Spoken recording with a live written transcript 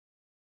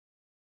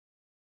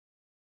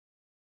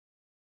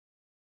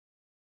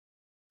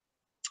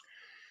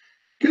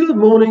Good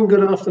morning,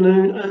 good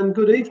afternoon, and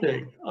good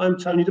evening. I'm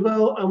Tony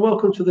DeBell, and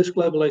welcome to this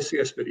Global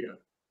ACS video.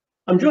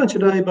 I'm joined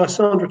today by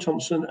Sandra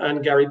Thompson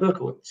and Gary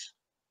Berkowitz.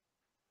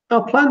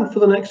 Our plan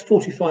for the next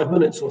 45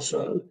 minutes or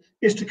so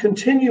is to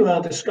continue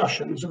our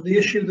discussions of the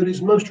issue that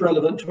is most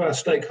relevant to our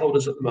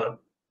stakeholders at the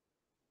moment.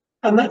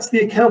 And that's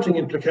the accounting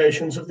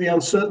implications of the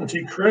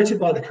uncertainty created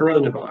by the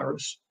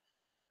coronavirus,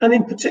 and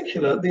in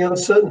particular, the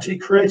uncertainty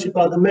created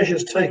by the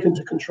measures taken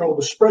to control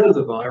the spread of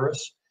the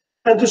virus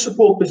and to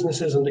support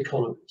businesses and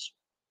economies.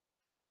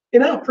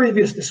 In our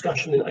previous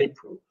discussion in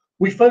April,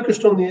 we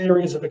focused on the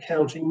areas of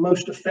accounting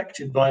most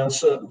affected by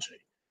uncertainty,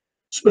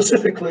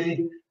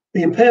 specifically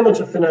the impairment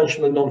of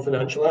financial and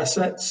non-financial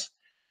assets,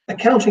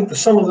 accounting for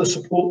some of the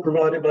support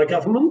provided by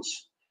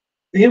governments,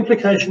 the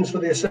implications for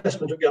the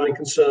assessment of going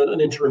concern and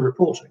interim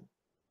reporting.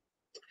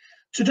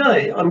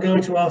 Today, I'm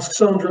going to ask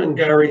Sandra and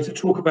Gary to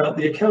talk about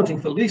the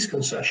accounting for lease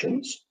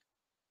concessions,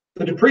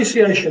 the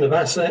depreciation of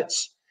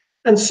assets,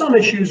 and some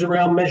issues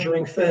around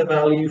measuring fair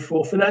value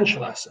for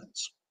financial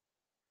assets.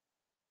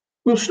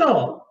 We'll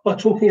start by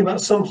talking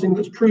about something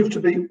that's proved to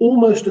be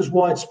almost as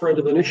widespread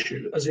of an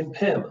issue as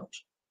impairment,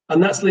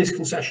 and that's lease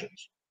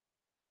concessions.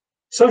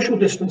 Social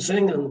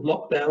distancing and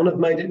lockdown have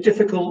made it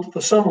difficult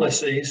for some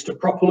lessees to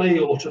properly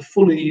or to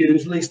fully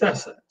use leased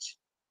assets.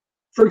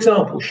 For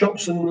example,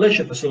 shops and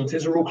leisure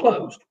facilities are all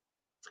closed.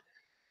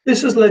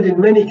 This has led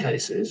in many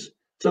cases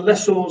to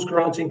lessors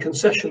granting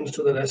concessions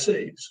to the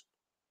lessees,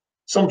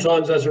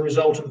 sometimes as a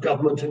result of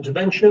government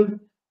intervention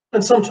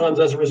and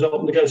sometimes as a result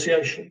of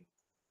negotiation.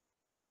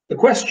 The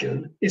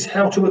question is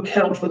how to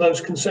account for those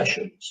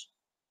concessions.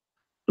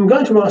 I'm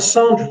going to ask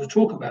Sandra to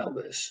talk about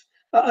this.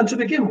 And to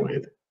begin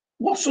with,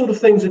 what sort of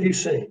things have you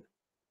seen?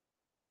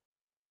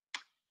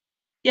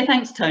 Yeah,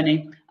 thanks,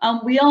 Tony.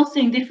 We are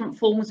seeing different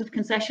forms of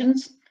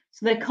concessions.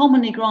 So they're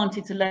commonly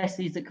granted to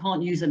lessees that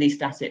can't use a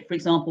leased asset, for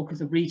example,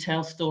 because a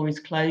retail store is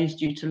closed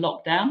due to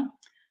lockdown.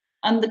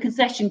 And the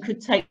concession could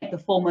take the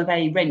form of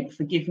a rent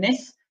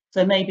forgiveness.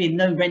 So maybe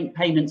no rent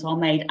payments are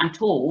made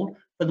at all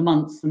for the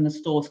months when the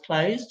store's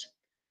closed.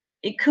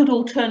 It could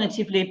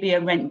alternatively be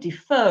a rent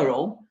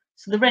deferral,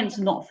 so the rents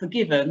are not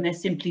forgiven, they're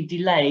simply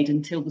delayed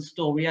until the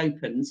store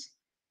reopens.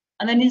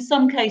 And then in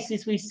some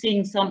cases, we've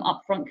seen some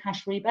upfront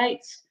cash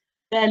rebates.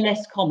 They're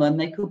less common.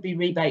 They could be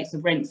rebates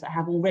of rents that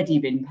have already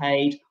been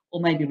paid,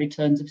 or maybe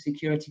returns of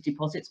security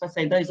deposits. I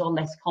say those are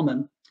less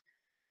common.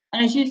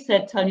 And as you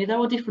said, Tony, there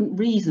are different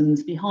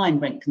reasons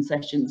behind rent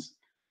concessions.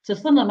 So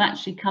some of them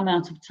actually come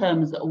out of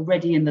terms that are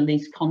already in the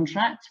lease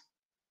contract.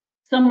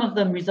 Some of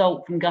them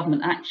result from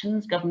government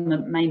actions.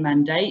 Government may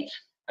mandate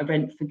a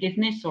rent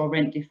forgiveness or a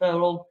rent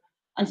deferral,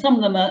 and some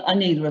of them are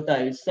neither of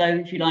those. So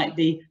if you like,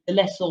 the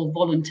lessor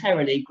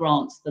voluntarily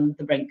grants them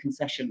the rent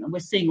concession, and we're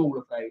seeing all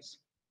of those.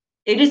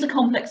 It is a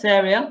complex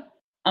area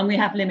and we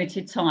have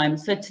limited time.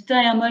 So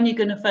today I'm only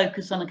going to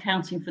focus on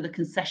accounting for the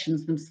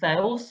concessions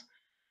themselves.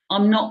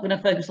 I'm not going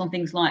to focus on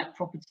things like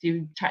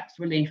property tax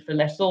relief for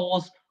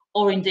lessors,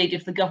 or indeed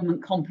if the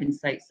government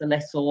compensates the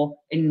lessor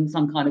in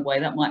some kind of way.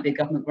 That might be a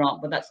government grant,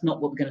 but that's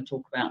not what we're going to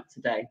talk about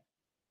today.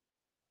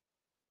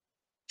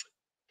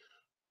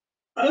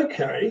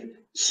 Okay,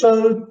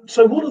 so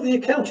what are the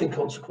accounting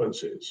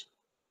consequences?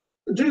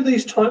 Do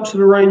these types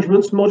of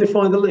arrangements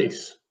modify the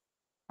lease?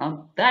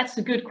 That's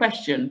a good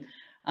question.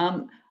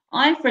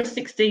 IFRS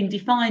 16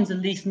 defines a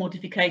lease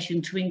modification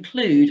to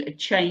include a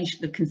change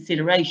to the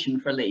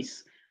consideration for a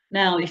lease.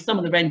 Now, if some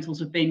of the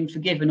rentals have been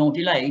forgiven or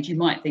delayed, you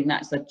might think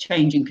that's a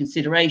change in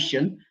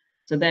consideration,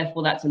 so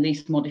therefore that's a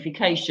lease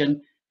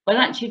modification. But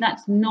actually,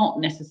 that's not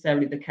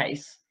necessarily the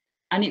case,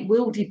 and it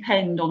will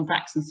depend on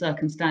facts and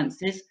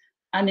circumstances.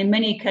 And in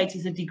many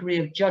cases, a degree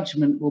of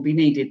judgment will be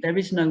needed. There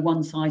is no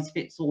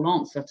one-size-fits-all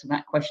answer to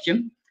that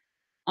question.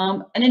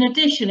 And in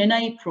addition, in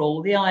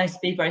April, the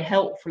ISB very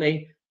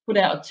helpfully put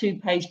out a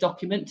 2-page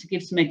document to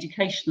give some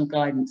educational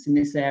guidance in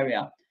this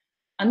area.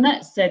 And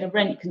that said, a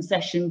rent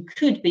concession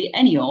could be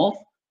any of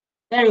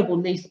variable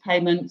lease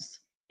payments,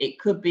 it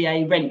could be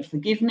a rent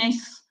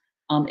forgiveness,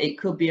 it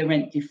could be a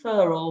rent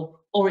deferral,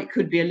 or it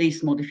could be a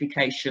lease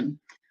modification.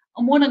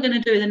 And what I'm going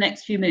to do in the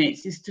next few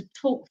minutes is to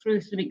talk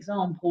through some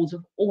examples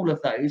of all of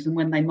those and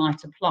when they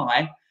might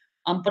apply.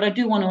 But I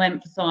do want to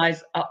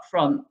emphasise up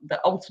front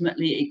that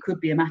ultimately it could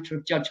be a matter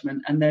of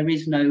judgment and there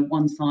is no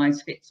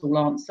one-size-fits-all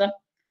answer.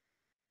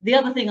 The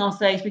other thing I'll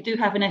say is we do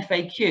have an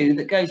FAQ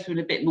that goes through in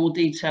a bit more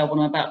detail what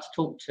I'm about to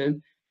talk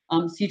to.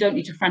 So you don't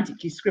need to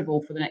frantically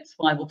scribble for the next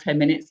 5 or 10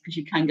 minutes because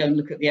you can go and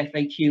look at the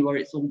FAQ where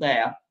it's all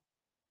there.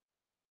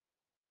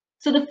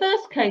 So the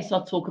first case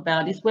I'll talk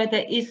about is where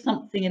there is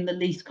something in the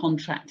lease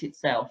contract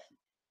itself.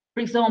 For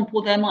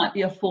example, there might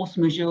be a force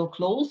majeure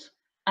clause,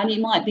 and it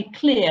might be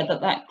clear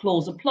that that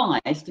clause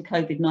applies to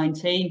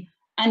COVID-19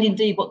 and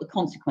indeed what the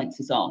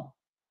consequences are.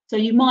 So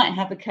you might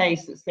have a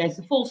case that says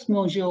the force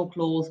majeure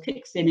clause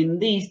kicks in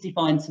these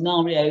defined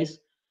scenarios,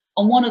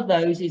 and one of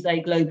those is a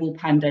global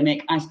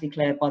pandemic as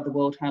declared by the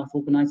World Health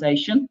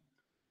Organization.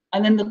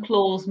 And then the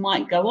clause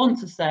might go on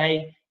to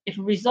say, if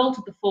a result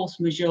of the force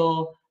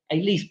majeure,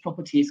 a leased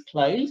property is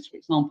closed, for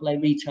example, a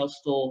retail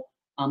store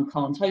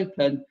can't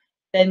open,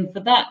 then for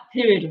that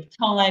period of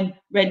time,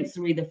 rents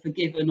are either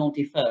forgiven or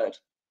deferred.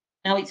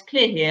 Now, it's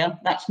clear here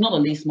that's not a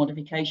lease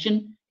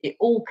modification. It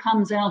all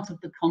comes out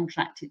of the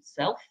contract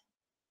itself.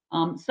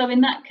 So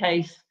in that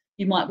case,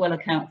 you might well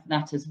account for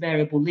that as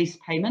variable lease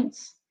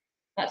payments.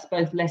 That's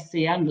both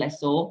lessee and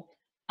lessor.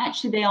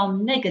 Actually, they are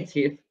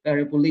negative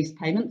variable lease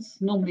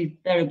payments. Normally,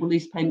 variable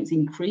lease payments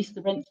increase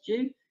the rents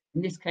due.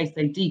 In this case,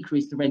 they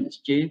decrease the rents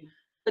due,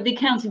 but the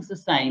accounting's the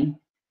same.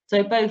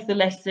 So both the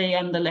lessee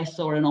and the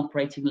lessor in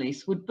operating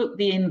lease would book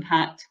the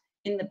impact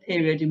in the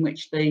period in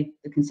which the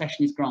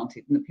concession is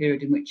granted, in the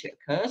period in which it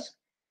occurs,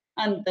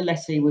 and the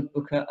lessee would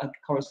book a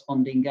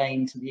corresponding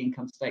gain to the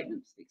income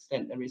statement to the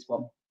extent there is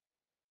one.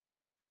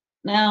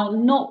 Now,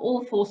 not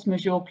all force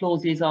majeure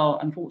clauses are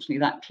unfortunately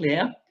that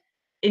clear.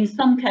 In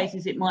some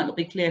cases, it might not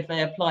be clear if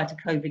they apply to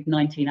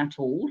COVID-19 at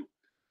all,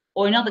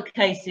 or in other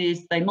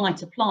cases, they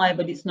might apply,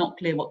 but it's not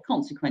clear what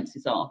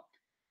consequences are.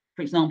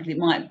 For example, it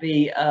might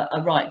be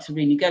a right to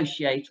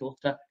renegotiate or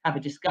to have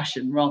a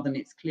discussion rather than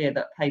it's clear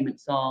that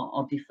payments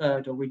are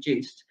deferred or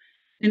reduced.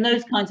 In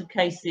those kinds of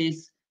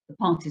cases, the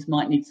parties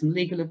might need some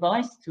legal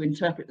advice to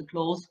interpret the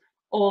clause,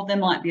 or there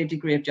might be a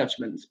degree of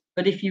judgment.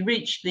 But if you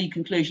reach the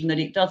conclusion that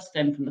it does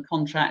stem from the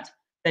contract,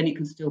 then it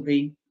can still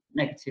be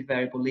negative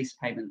variable lease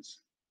payments.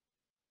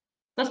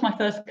 That's my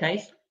first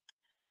case.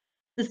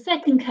 The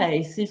second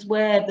case is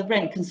where the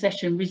rent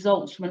concession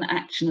results from an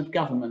action of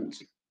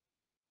government.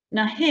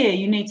 Now here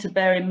you need to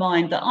bear in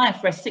mind that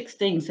IFRS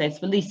 16 says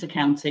for lease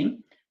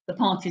accounting, the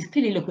parties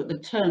clearly look at the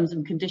terms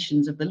and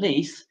conditions of the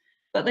lease,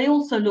 but they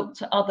also look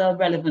to other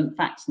relevant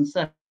facts and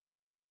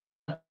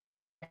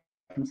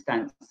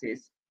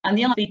circumstances. And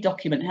the IFRS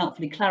document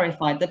helpfully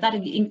clarified that that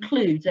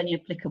includes any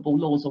applicable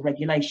laws or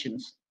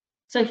regulations.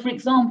 So for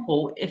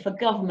example, if a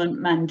government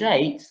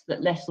mandates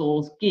that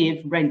lessors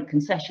give rent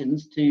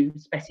concessions to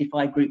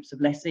specified groups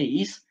of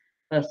lessees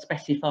for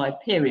specified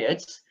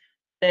periods,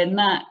 then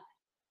that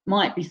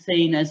might be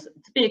seen as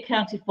to be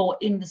accounted for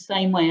in the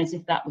same way as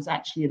if that was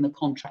actually in the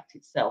contract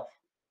itself,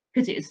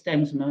 because it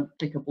stems from an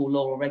applicable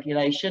law or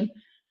regulation.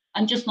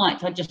 And just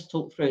like I just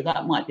talked through,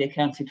 that might be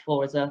accounted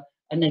for as a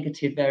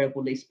negative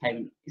variable lease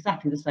payment,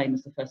 exactly the same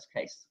as the first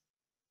case.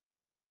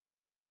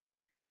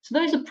 So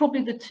those are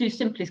probably the two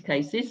simplest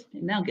cases.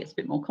 It now gets a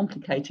bit more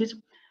complicated.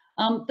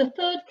 The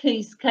third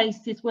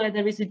case is where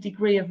there is a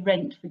degree of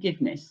rent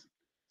forgiveness.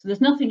 So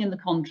there's nothing in the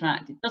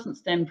contract, it doesn't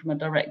stem from a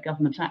direct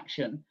government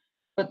action,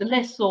 but the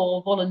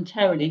lessor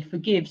voluntarily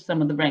forgives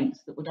some of the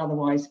rents that would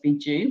otherwise be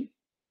due.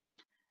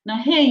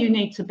 Now here you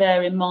need to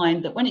bear in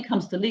mind that when it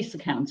comes to lease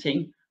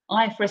accounting,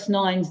 IFRS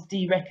 9's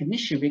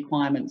derecognition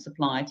requirements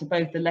apply to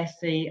both the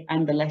lessee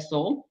and the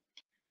lessor.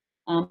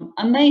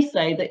 And they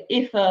say that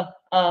if an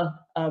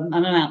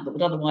amount that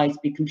would otherwise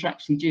be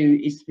contractually due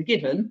is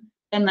forgiven,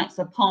 then that's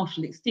a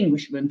partial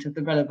extinguishment of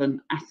the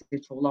relevant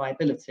asset or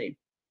liability.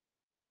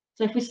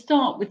 So if we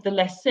start with the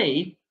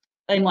lessee,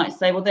 they might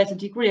say, well, there's a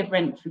degree of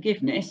rent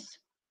forgiveness.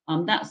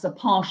 That's a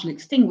partial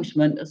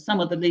extinguishment of some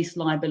of the lease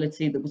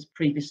liability that was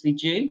previously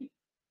due.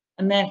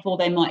 And therefore,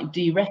 they might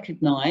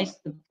derecognise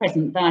the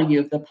present value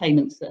of the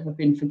payments that have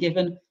been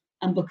forgiven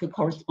and book a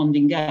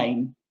corresponding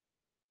gain.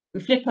 We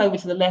flip over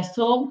to the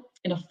lessor.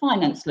 In a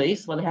finance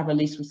lease, where they have a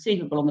lease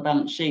receivable on the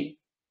balance sheet,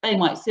 they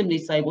might similarly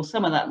say, well,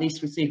 some of that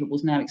lease receivable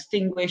is now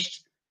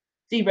extinguished,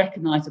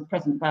 derecognise the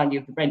present value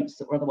of the rents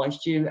that were otherwise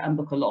due and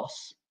book a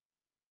loss.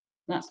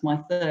 That's my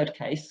third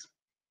case.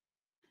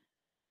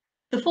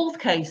 The fourth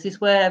case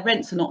is where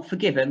rents are not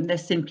forgiven, they're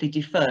simply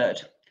deferred.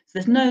 So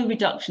there's no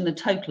reduction in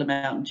the total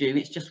amount due,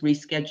 it's just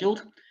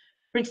rescheduled.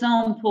 For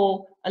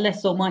example, a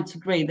lessor might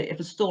agree that if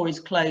a store is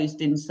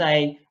closed in,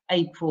 say,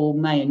 April,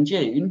 May and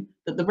June,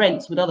 that the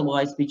rents would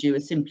otherwise be due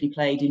as simply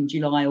paid in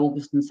July,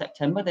 August and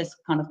September. There's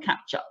kind of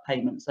catch-up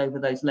payments over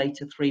those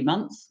later 3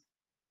 months.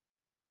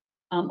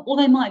 Or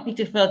they might be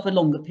deferred for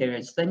longer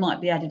periods. They might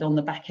be added on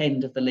the back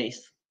end of the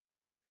lease.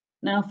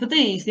 Now for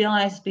these, the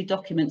ISB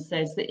document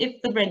says that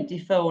if the rent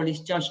deferral is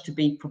judged to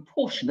be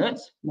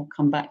proportionate, we'll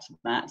come back to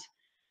that,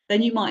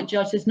 then you might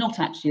judge there's not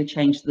actually a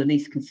change to the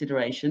lease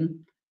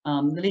consideration.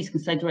 The lease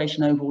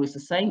consideration overall is the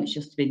same, it's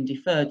just been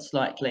deferred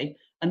slightly,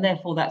 and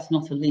therefore that's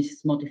not a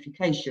lease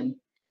modification.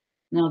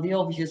 Now the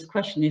obvious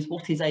question is,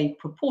 what is a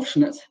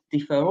proportionate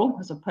deferral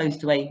as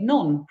opposed to a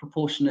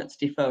non-proportionate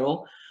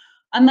deferral?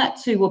 And that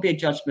too will be a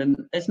judgment.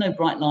 There's no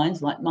bright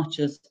lines like much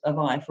of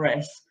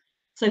IFRS.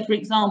 So for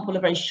example,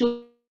 a very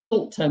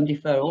short-term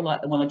deferral,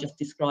 like the one I just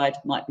described,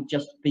 might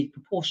just be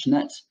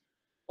proportionate.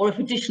 Or if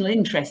additional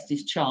interest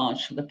is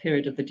charged for the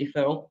period of the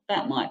deferral,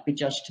 that might be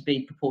judged to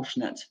be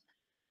proportionate.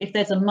 If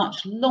there's a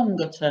much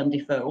longer-term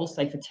deferral,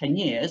 say for 10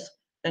 years,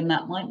 then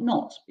that might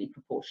not be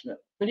proportionate,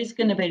 but it's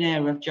going to be an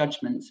area of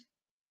judgment.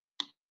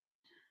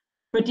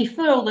 For a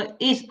deferral that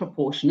is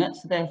proportionate,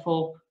 so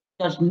therefore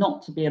judged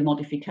not to be a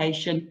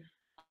modification,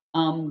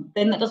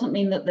 then that doesn't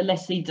mean that the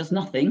lessee does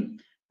nothing.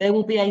 There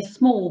will be a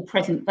small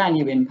present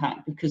value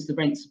impact because the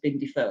rents have been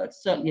deferred,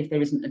 certainly if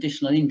there isn't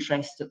additional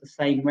interest at the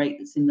same rate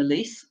that's in the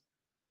lease.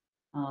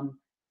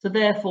 So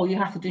therefore you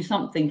have to do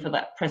something for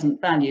that present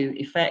value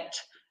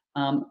effect,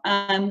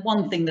 And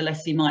one thing the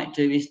lessee might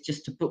do is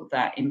just to book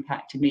that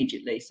impact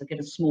immediately. So get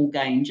a small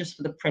gain just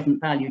for the present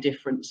value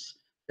difference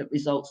that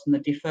results in the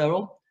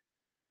deferral.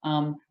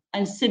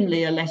 And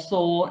similarly, a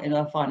lessor in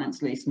a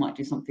finance lease might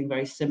do something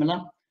very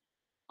similar.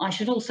 I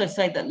should also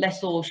say that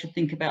lessors should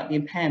think about the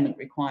impairment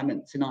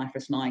requirements in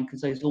IFRS 9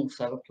 because those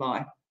also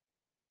apply.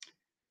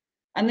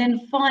 And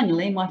then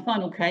finally, my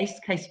final case,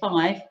 case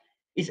 5,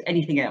 is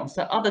anything else.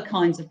 So other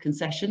kinds of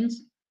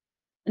concessions.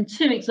 And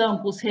 2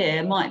 examples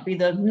here might be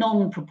the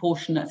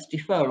non-proportionate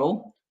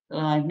deferral that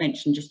I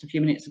mentioned just a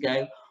few minutes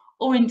ago,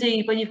 or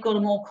indeed when you've got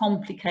a more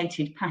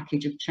complicated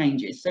package of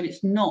changes. So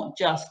it's not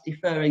just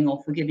deferring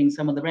or forgiving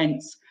some of the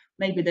rents.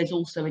 Maybe there's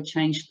also a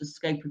change to the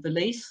scope of the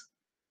lease.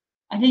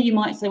 And here you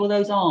might say, well,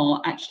 those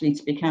are actually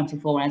to be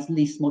accounted for as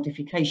lease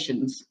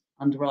modifications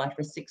under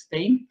IFRS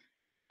 16.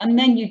 And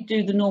then you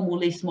do the normal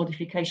lease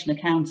modification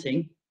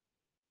accounting.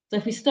 So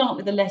if we start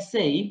with the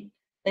lessee,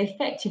 they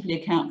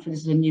effectively account for this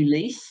as a new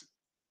lease.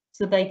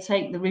 So they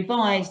take the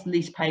revised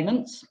lease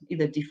payments,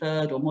 either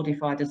deferred or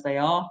modified as they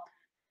are.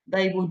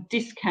 They will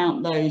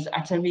discount those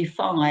at a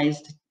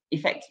revised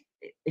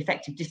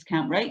effective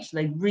discount rate. So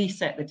they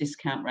reset the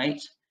discount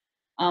rate.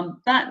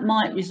 That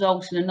might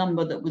result in a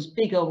number that was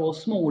bigger or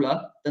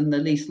smaller than the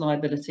lease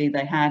liability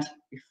they had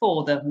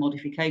before the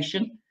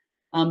modification,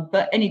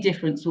 but any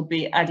difference will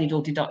be added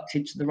or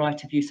deducted to the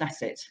right of use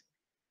asset.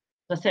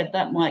 As I said,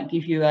 that might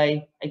give you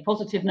a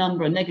positive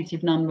number, a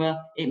negative number.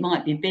 It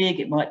might be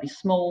big, it might be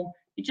small.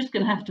 You're just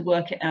going to have to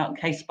work it out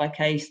case by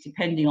case,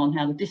 depending on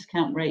how the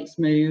discount rates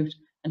moved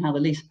and how the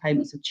lease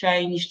payments have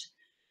changed.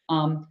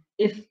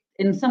 If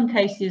in some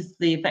cases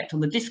the effect on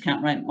the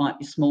discount rate might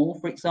be small,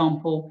 for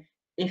example,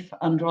 if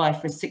under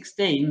IFRS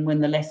 16, when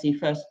the lessee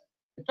first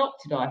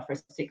adopted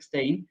IFRS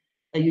 16,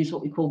 they used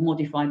what we call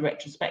modified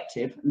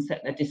retrospective and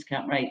set their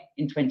discount rate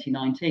in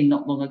 2019,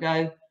 not long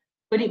ago,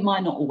 but it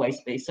might not always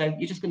be. So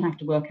you're just going to have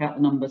to work out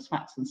the numbers,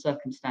 facts and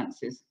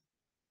circumstances.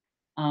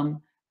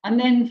 And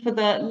then for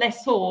the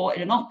lessor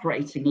in an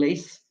operating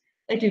lease,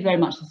 they do very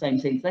much the same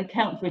things. They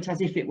count for it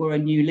as if it were a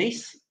new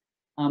lease,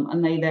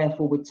 and they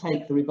therefore would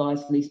take the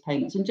revised lease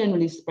payments and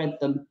generally spread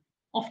them,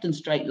 often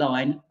straight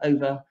line,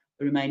 over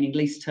the remaining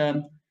lease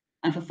term.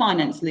 And for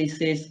finance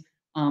leases,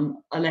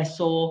 a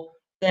lessor,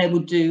 they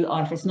would do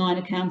IFRS 9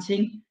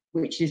 accounting,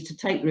 which is to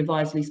take the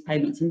revised lease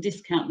payments and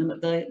discount them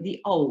at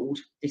the old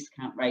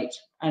discount rate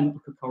and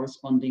book a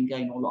corresponding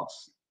gain or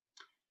loss.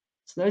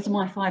 So those are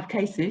my 5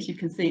 cases. You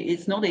can see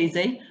it's not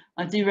easy.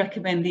 I do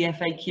recommend the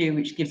FAQ,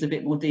 which gives a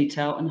bit more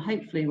detail and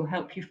hopefully will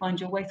help you find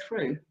your way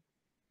through.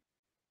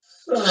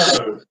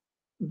 So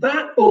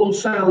that all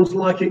sounds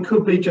like it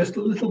could be just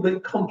a little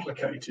bit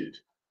complicated.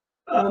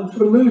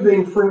 For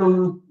moving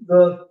from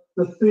the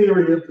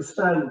theory of the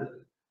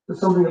standard to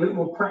something a little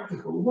more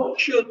practical, what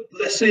should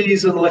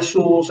lessees and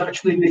lessors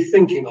actually be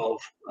thinking of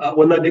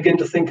when they begin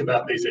to think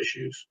about these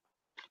issues?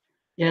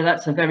 Yeah,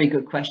 that's a very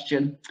good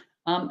question.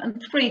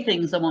 And 3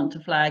 things I want to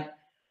flag.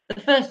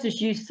 The first, as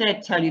you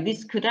said, Tony,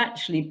 this could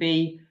actually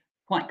be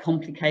quite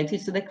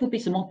complicated. So there could be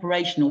some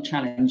operational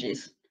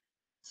challenges.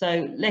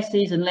 So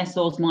lessees and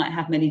lessors might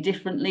have many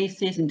different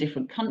leases in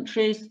different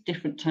countries,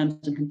 different terms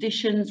and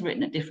conditions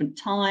written at different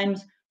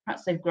times.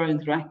 Perhaps they've grown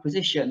through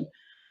acquisition.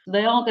 So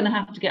they are going to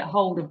have to get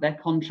hold of their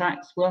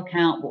contracts, work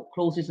out what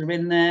clauses are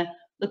in there,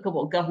 look at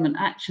what government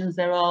actions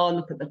there are,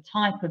 look at the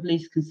type of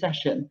lease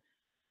concession.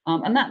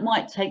 And that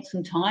might take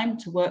some time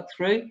to work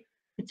through,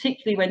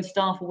 particularly when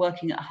staff are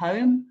working at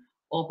home,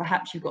 or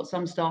perhaps you've got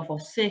some staff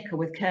off sick or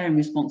with caring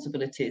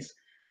responsibilities.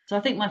 So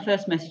I think my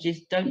first message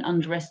is don't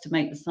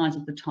underestimate the size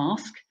of the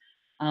task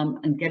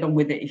and get on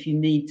with it if you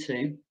need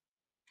to.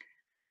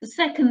 The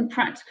second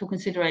practical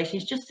consideration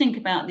is just think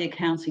about the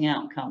accounting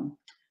outcome.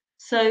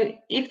 So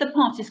if the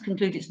parties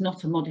conclude it's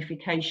not a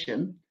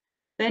modification,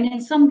 then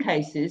in some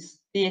cases,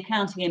 the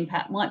accounting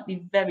impact might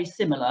be very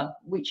similar,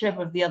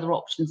 whichever of the other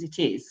options it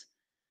is.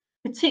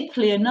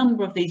 Particularly, a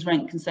number of these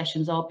rent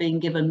concessions are being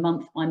given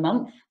month by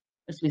month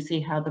as we see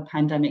how the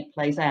pandemic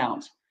plays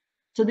out.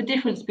 So the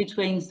difference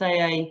between,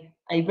 say,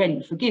 a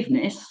rent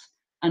forgiveness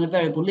and a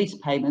variable lease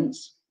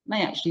payments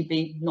may actually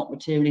be not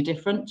materially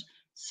different.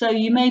 So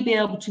you may be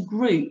able to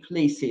group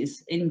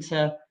leases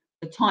into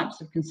the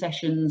types of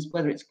concessions,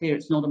 whether it's clear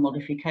it's not a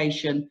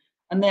modification,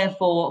 and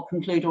therefore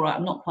conclude, all right,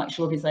 I'm not quite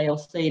sure if it's A or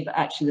C, but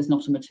actually there's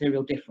not a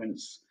material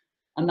difference.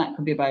 And that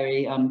could be a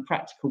very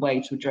practical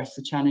way to address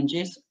the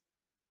challenges.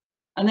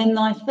 And then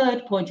my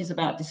third point is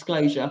about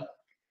disclosure.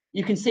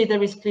 You can see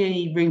there is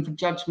clearly room for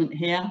judgment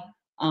here.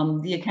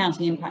 The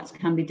accounting impacts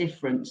can be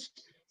different.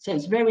 So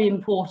it's very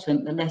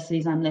important that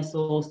lessees and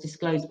lessors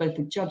disclose both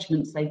the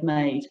judgments they've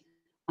made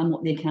and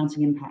what the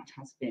accounting impact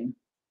has been.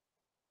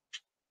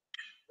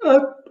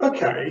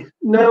 Okay,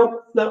 now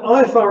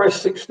IFRS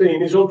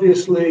 16 is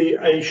obviously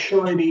a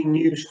shiny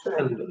new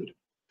standard,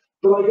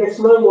 but I guess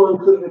no one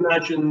could have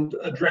imagined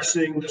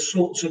addressing the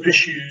sorts of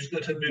issues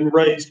that have been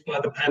raised by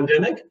the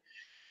pandemic.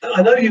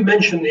 I know you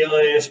mentioned the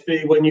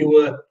IASB when you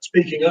were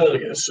speaking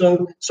earlier,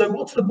 so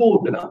what's the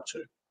board been up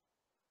to?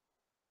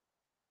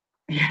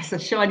 Yes, a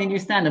shiny new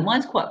standard.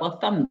 Mine's quite well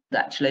thumbed,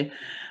 actually.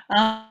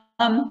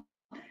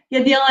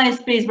 Yeah, the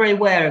ISB is very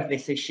aware of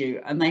this issue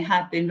and they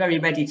have been very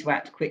ready to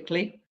act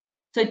quickly.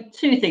 So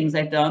two things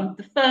they've done.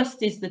 The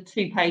first is the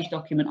 2-page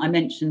document I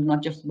mentioned and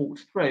I've just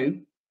walked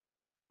through.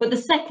 But the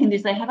second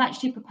is they have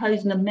actually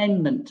proposed an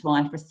amendment to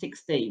IFRS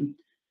 16,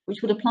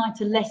 which would apply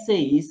to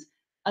lessees.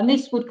 And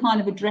this would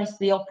kind of address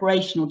the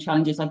operational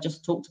challenges I've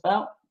just talked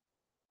about.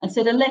 And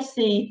so the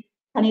lessee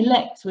can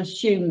elect to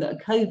assume that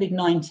a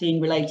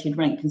COVID-19 related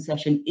rent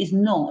concession is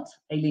not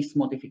a lease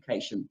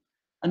modification,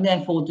 and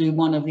therefore do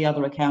one of the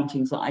other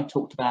accountings that I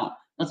talked about.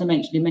 As I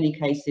mentioned, in many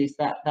cases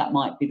that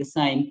might be the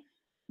same.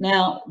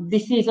 Now,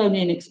 this is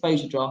only an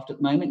exposure draft at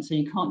the moment, so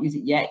you can't use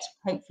it yet.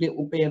 Hopefully it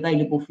will be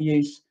available for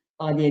use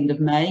by the end of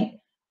May.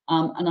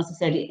 And as I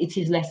said, it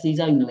is lessees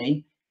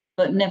only,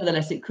 but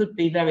nevertheless, it could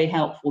be very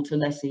helpful to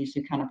lessees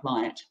who can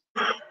apply it.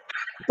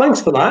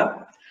 Thanks for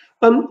that.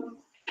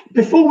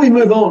 Before we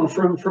move on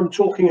from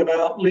talking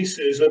about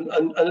leases and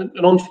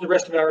on to the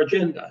rest of our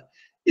agenda,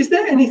 is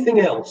there anything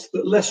else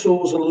that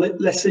lessors and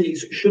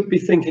lessees should be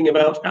thinking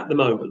about at the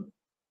moment?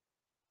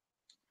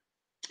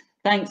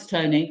 Thanks,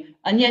 Tony.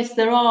 And yes,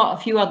 there are a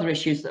few other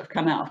issues that have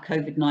come out of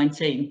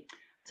COVID-19.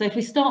 So if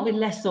we start with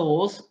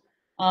lessors,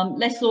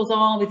 lessors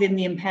are within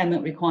the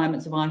impairment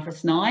requirements of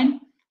IFRS 9.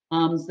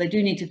 So they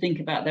do need to think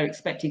about their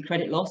expected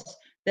credit loss.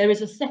 There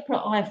is a separate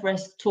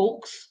IFRS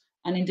talks,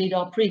 and indeed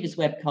our previous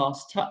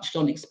webcast touched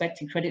on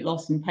expected credit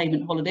loss and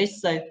payment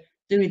holidays. So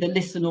do either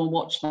listen or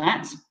watch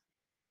that.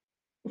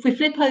 If we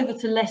flip over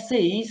to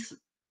lessees,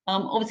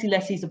 obviously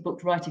lessees are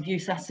booked right of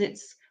use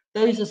assets.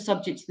 Those are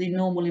subject to the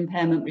normal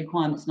impairment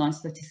requirements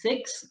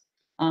 936.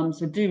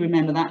 So do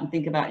remember that and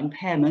think about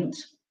impairment.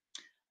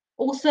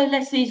 Also,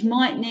 lessees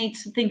might need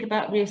to think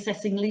about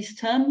reassessing lease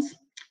terms.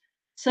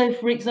 So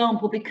for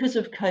example, because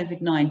of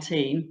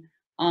COVID-19,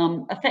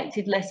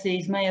 affected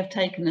lessees may have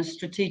taken a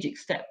strategic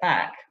step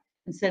back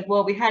and said,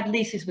 well, we had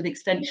leases with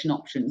extension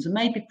options, and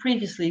maybe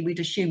previously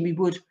we'd assumed we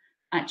would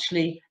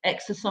actually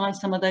exercise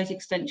some of those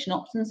extension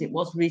options. It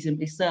was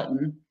reasonably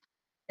certain.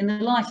 In the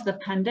light of the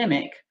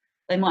pandemic,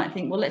 they might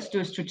think, well, let's do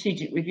a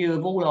strategic review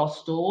of all our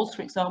stores,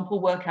 for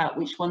example, work out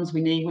which ones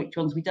we need, which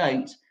ones we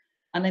don't.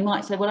 And they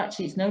might say, well,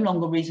 actually, it's no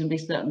longer reasonably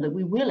certain that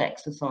we will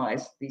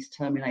exercise these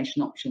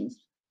termination options.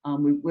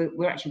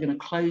 We're actually going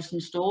to close some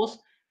stores,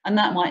 and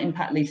that might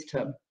impact lease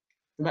term.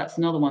 So that's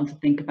another one to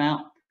think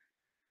about.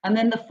 And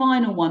then the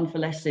final one for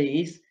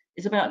lessees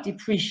is about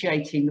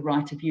depreciating the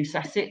right of use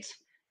assets.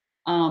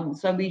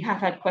 So we have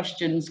had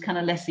questions, can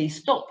a lessee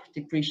stop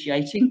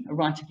depreciating a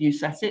right of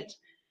use asset,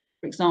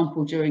 for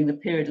example, during the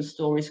period a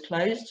store is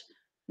closed?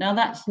 Now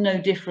that's no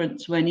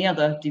different to any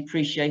other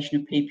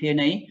depreciation of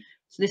PP&E.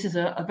 So this is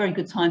a very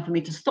good time for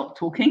me to stop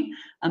talking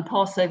and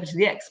pass over to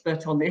the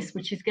expert on this,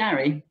 which is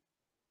Gary.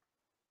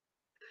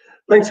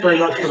 Thanks very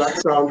much for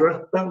that,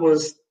 Sandra. That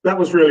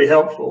was really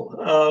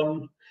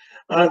helpful.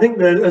 I think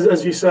that,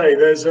 as you say,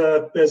 there's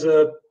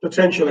a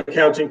potential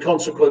accounting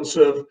consequence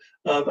of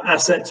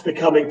assets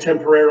becoming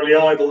temporarily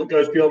idle that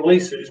goes beyond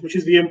leases, which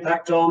is the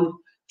impact on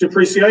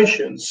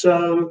depreciation.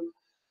 So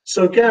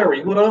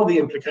Gary, what are the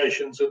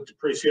implications of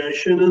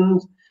depreciation,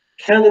 and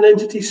can an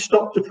entity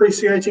stop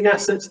depreciating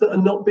assets that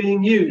are not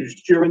being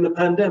used during the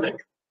pandemic?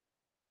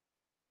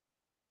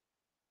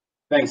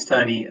 Thanks,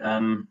 Tony.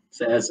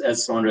 So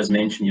as Sandra has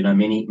mentioned,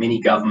 many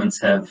governments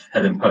have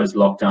imposed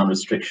lockdown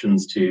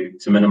restrictions to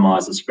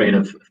minimise the spread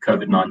of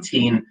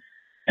COVID-19,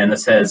 and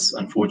this has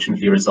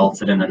unfortunately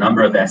resulted in a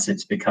number of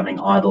assets becoming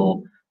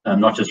idle,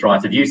 not just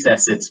right of use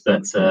assets,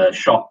 but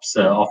shops,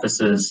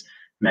 offices,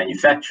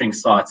 manufacturing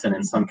sites, and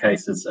in some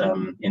cases,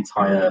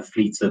 entire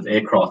fleets of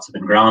aircraft have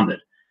been grounded.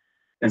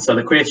 And so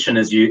the question,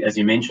 as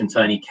you mentioned,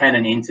 Tony, can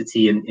an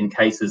entity in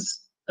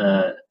cases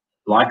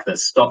like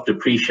this stop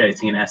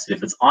depreciating an asset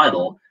if it's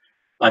idle?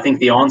 I think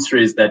the answer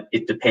is that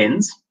it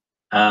depends,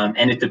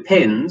 and it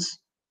depends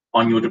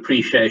on your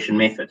depreciation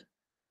method.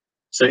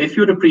 So if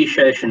your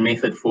depreciation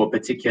method for a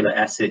particular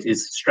asset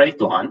is straight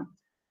line,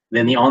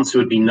 then the answer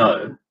would be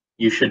no.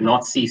 You should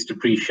not cease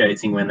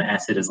depreciating when the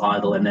asset is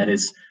idle, and that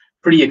is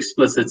pretty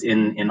explicit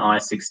in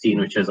IAS 16,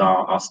 which is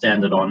our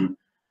standard on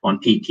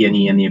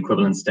PP&E, and the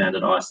equivalent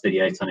standard IAS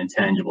 38 on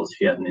intangibles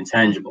if you have an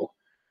intangible.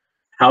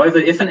 However,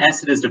 if an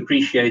asset is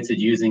depreciated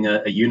using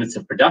a units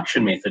of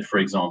production method, for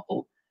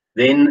example,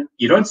 then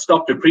you don't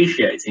stop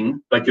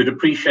depreciating, but your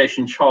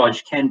depreciation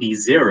charge can be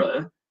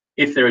zero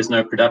if there is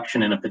no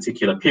production in a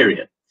particular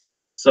period.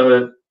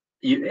 So,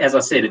 as I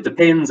said, it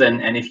depends,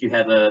 and if you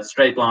have a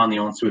straight line, the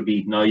answer would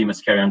be no, you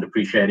must carry on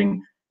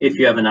depreciating. If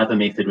you have another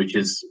method which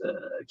is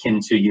akin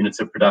to units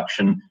of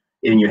production,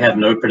 and you have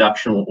no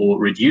production or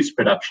reduced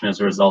production as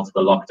a result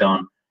of a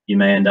lockdown, you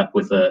may end up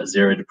with a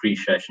zero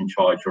depreciation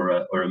charge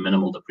or a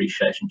minimal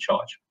depreciation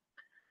charge.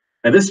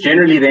 Now, this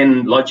generally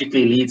then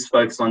logically leads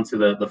folks onto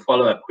the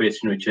follow-up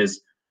question, which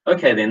is,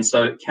 okay then,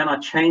 so can I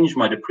change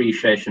my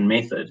depreciation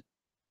method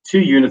to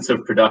units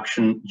of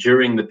production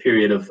during the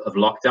period of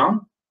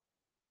lockdown?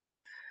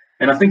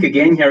 And I think,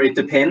 again, here it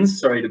depends.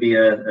 Sorry to be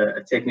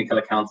a technical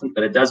accountant,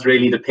 but it does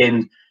really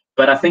depend.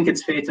 But I think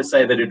it's fair to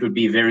say that it would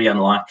be very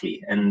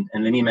unlikely. And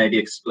let me maybe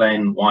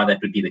explain why that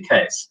would be the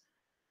case.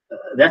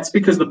 that's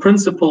because the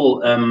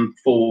principle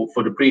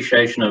for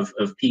depreciation of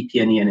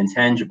PP&E and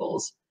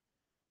intangibles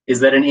is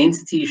that an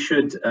entity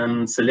should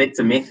select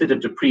a method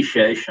of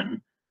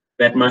depreciation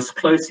that most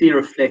closely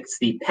reflects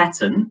the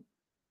pattern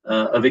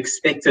of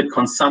expected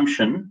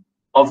consumption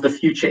of the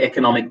future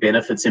economic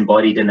benefits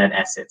embodied in that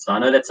asset. So I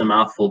know that's a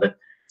mouthful, but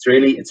it's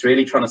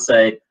really trying to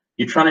say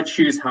you're trying to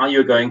choose how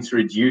you're going to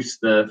reduce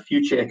the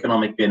future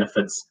economic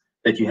benefits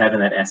that you have in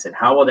that asset.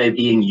 How are they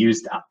being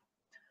used up?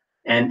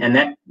 And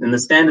the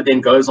standard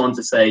then goes on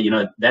to say,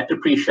 that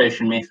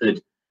depreciation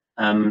method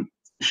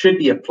should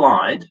be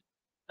applied.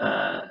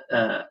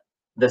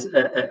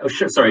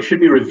 Should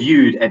be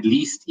reviewed at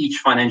least each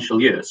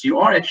financial year. So you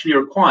are actually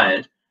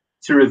required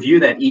to review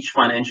that each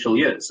financial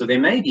year. So there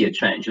may be a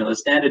change. The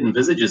standard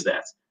envisages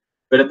that,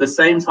 but at the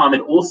same time,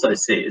 it also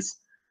says,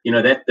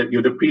 that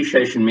your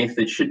depreciation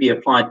method should be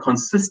applied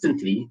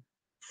consistently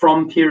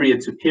from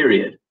period to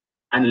period,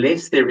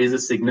 unless there is a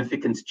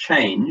significant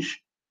change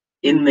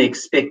in the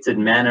expected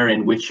manner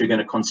in which you're going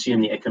to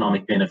consume the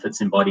economic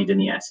benefits embodied in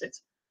the asset.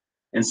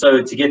 And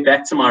so to get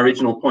back to my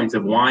original point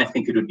of why I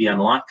think it would be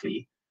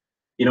unlikely,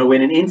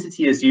 when an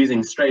entity is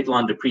using straight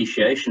line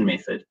depreciation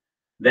method,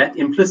 that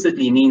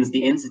implicitly means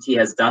the entity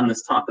has done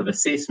this type of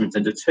assessment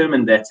and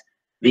determined that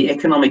the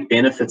economic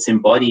benefits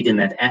embodied in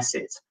that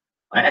asset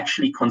are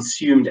actually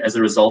consumed as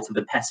a result of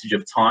the passage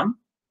of time.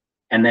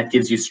 And that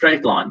gives you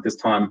straight line because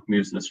time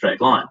moves in a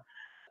straight line.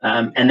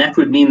 And that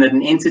would mean that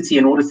an entity,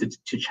 in order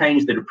to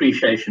change the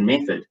depreciation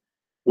method,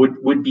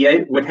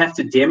 would have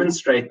to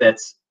demonstrate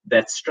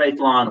that straight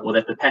line, or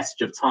that the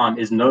passage of time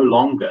is no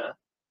longer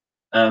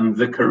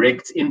the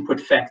correct input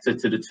factor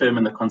to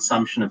determine the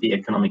consumption of the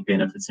economic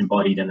benefits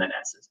embodied in that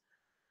asset.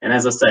 And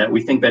as I say,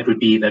 we think that would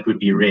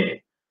be rare.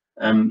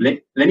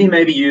 Let me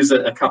maybe use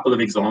a couple of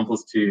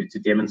examples to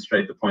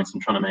demonstrate the points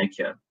I'm trying to make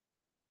here.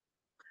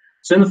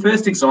 So in the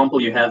first example,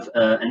 you have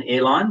an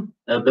airline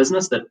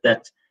business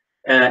that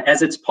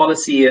as its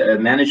policy,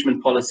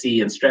 management policy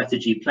and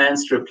strategy,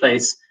 plans to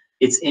replace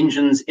its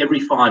engines every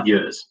 5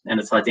 years, and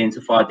it's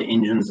identified the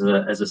engines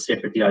as a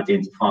separately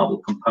identifiable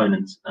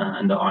component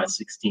under IAS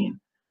 16.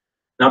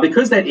 Now,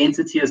 because that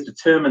entity has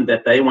determined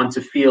that they want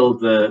to field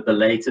the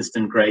latest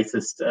and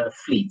greatest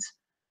fleet,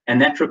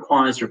 and that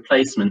requires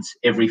replacement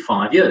every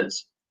 5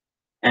 years.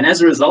 And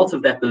as a result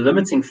of that, the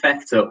limiting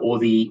factor, or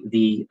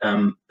the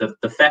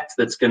fact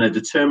that's going to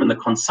determine the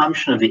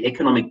consumption of the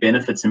economic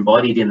benefits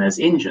embodied in those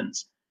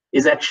engines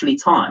is actually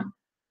time.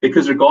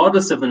 Because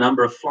regardless of the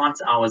number of flight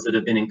hours that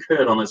have been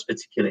incurred on those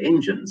particular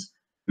engines,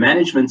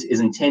 management is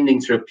intending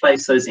to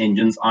replace those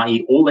engines,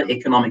 i.e. all the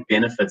economic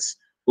benefits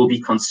will be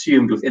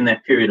consumed within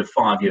that period of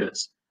 5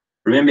 years.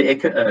 Remember,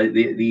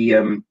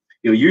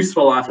 your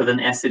useful life of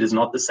an asset is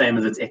not the same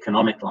as its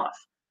economic life.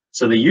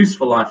 So the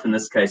useful life in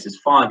this case is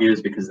 5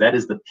 years, because that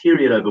is the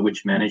period over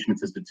which management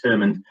has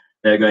determined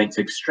they're going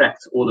to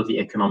extract all of the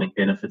economic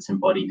benefits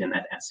embodied in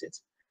that asset.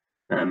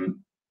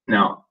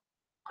 Now,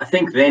 I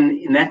think then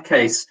in that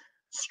case,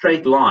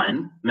 straight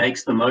line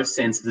makes the most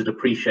sense as a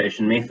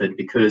depreciation method,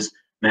 because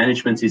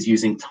management is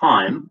using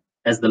time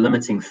as the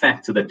limiting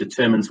factor that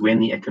determines when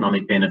the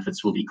economic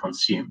benefits will be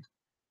consumed.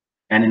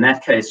 And in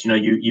that case,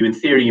 you in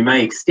theory, you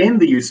may extend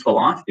the useful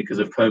life because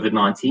of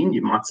COVID-19.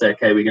 You might say,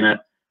 okay, we're going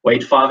to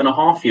wait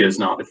 5.5 years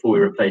now before we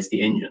replace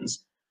the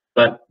engines.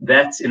 But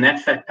that's in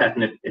that fact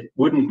pattern, it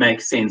wouldn't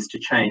make sense to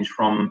change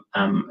from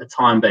a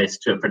time base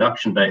to a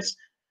production base,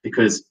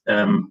 because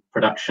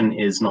production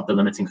is not the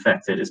limiting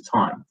factor, it is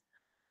time.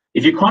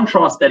 If you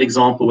contrast that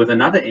example with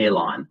another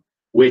airline,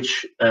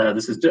 which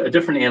this is a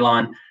different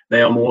airline,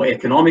 they are more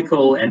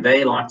economical and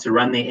they like to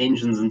run their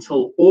engines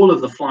until all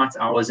of the flight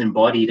hours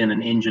embodied in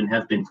an engine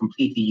have been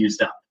completely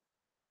used up.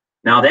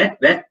 Now in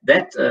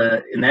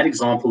that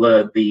example,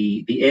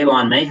 the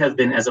airline may have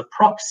been, as a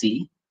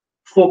proxy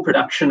for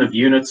production of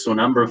units or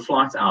number of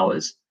flight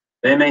hours,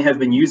 they may have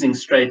been using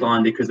straight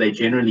line because they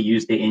generally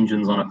use their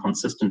engines on a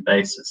consistent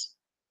basis.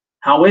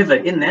 However,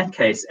 in that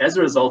case, as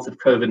a result of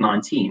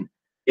COVID-19,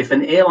 if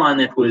an airline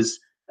that was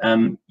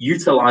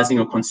utilizing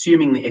or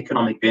consuming the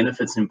economic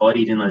benefits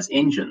embodied in those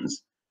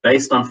engines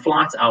based on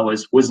flight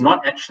hours was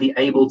not actually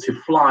able to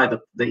fly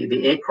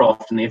the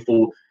aircraft and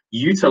therefore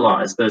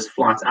utilize those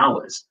flight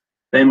hours,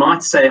 they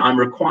might say, I'm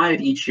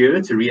required each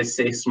year to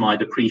reassess my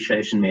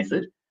depreciation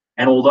method.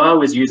 And although I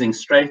was using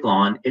straight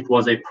line, it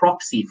was a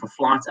proxy for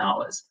flight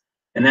hours.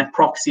 And that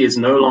proxy is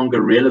no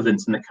longer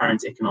relevant in the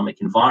current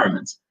economic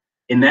environment.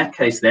 In that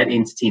case, that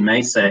entity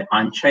may say,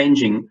 I'm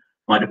changing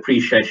my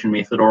depreciation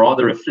method, or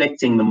rather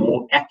reflecting the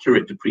more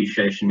accurate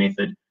depreciation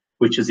method,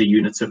 which is a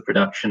units of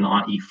production,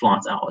 i.e.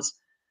 flight hours.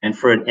 And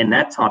in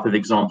that type of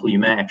example, you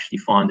may actually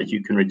find that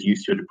you can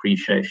reduce your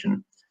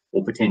depreciation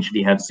or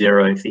potentially have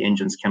zero if the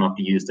engines cannot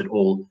be used at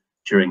all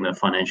during the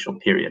financial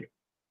period.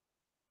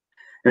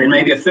 And then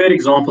maybe a third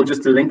example,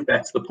 just to link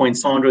back to the point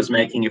Sandra was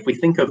making, if we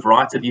think of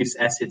right of use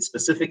assets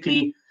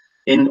specifically,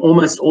 in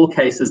almost all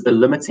cases, the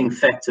limiting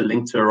factor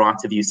linked to a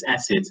right of use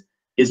asset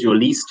is your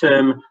lease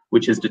term,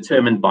 which is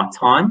determined by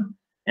time.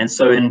 And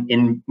so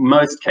in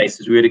most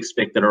cases, we would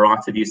expect that a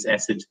right of use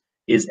asset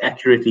is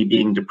accurately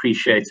being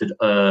depreciated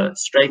a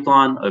straight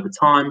line over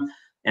time.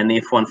 And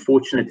therefore,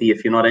 unfortunately,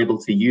 if you're not able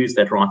to use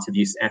that right of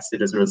use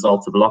asset as a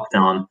result of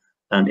lockdown,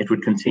 it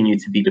would continue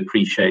to be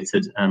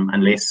depreciated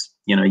unless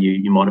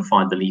you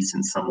modified the lease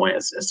in some way,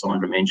 as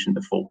Sandra mentioned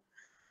before.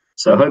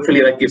 So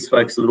hopefully that gives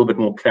folks a little bit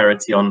more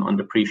clarity on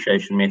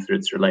depreciation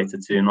methods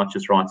related to not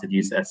just right of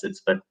use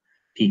assets, but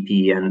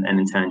PP and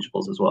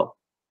intangibles as well.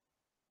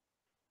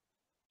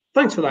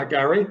 Thanks for that,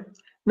 Gary.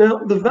 Now,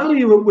 the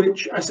value at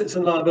which assets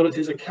and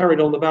liabilities are carried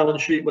on the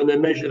balance sheet when they're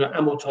measured at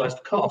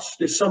amortized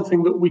cost is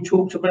something that we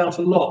talked about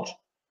a lot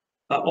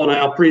on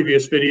our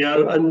previous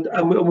video, and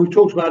we've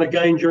talked about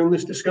again during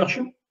this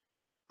discussion.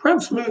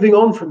 Perhaps moving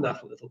on from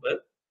that a little bit,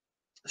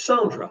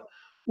 Sandra,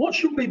 what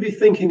should we be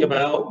thinking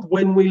about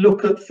when we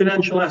look at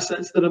financial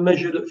assets that are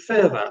measured at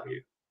fair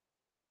value?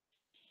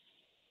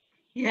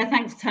 Yeah,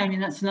 thanks, Tony.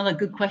 That's another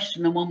good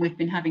question and one we've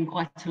been having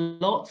quite a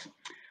lot.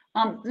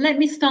 Let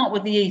me start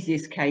with the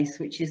easiest case,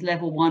 which is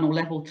level 1 or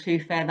level 2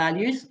 fair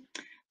values.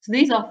 So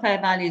these are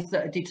fair values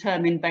that are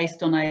determined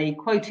based on a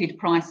quoted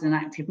price in an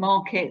active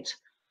market,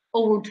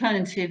 or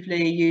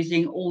alternatively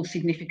using all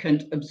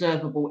significant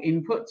observable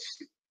inputs.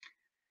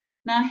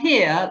 Now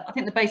here, I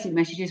think the basic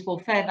message is, well,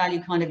 fair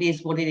value kind of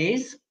is what it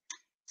is.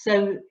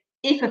 So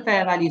if a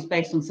fair value is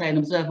based on, say, an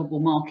observable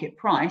market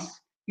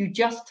price, you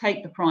just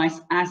take the price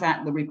as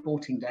at the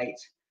reporting date.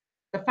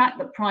 The fact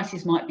that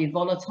prices might be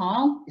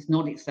volatile is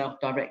not itself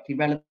directly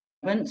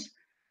relevant,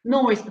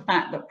 nor is the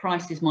fact that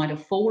prices might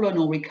have fallen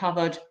or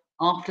recovered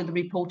after the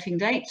reporting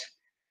date.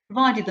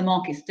 Provided the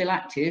market's still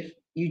active,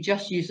 you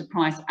just use the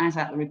price as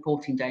at the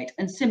reporting date,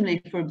 and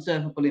similarly for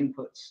observable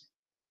inputs.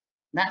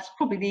 That's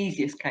probably the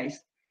easiest case.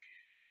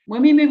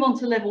 When we move on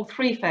to level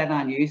 3 fair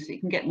values, it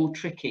can get more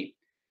tricky.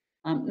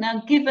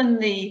 Now, given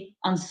the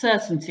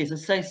uncertainties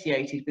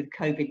associated with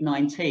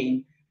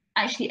COVID-19,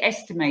 actually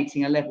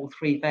estimating a level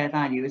 3 fair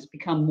value has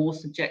become more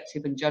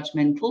subjective and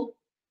judgmental.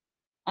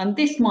 And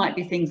this might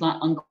be things like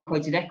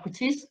unquoted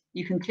equities.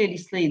 You can clearly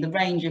see the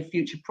range of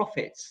future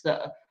profits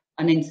that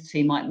an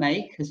entity might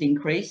make has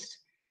increased.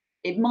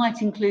 It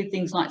might include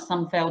things like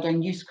some failed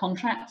own use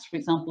contracts, for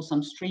example,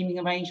 some streaming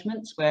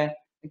arrangements where,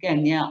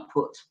 again, the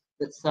output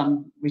that's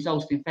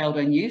resulted in failed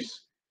own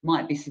use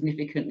might be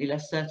significantly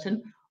less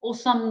certain, or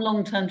some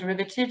long-term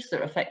derivatives that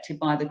are affected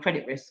by the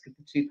credit risk of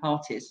the two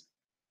parties.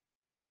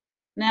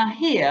 Now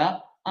here,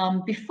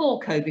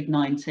 before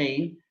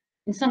COVID-19,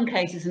 in some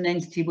cases an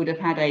entity would have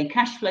had a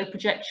cash flow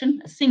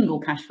projection, a single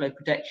cash flow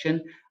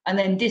projection, and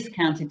then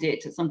discounted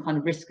it at some kind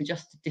of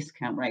risk-adjusted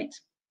discount rate.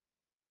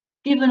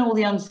 Given all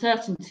the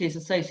uncertainties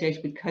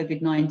associated with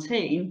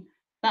COVID-19,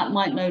 that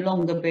might no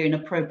longer be an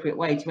appropriate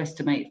way to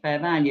estimate fair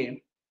value.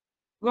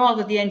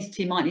 Rather, the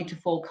entity might need to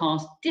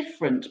forecast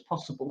different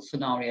possible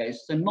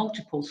scenarios, so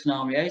multiple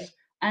scenarios,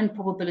 and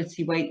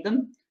probability weight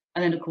them,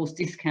 and then of course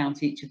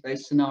discount each of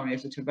those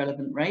scenarios at a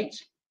relevant rate.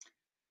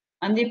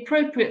 And the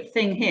appropriate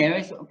thing here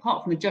is,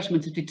 apart from the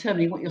judgment of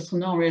determining what your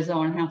scenarios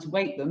are and how to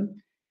weight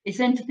them, is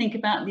then to think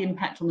about the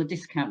impact on the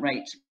discount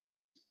rate.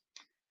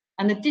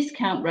 And the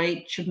discount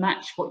rate should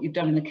match what you've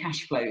done in the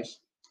cash flows.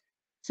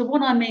 So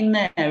what I mean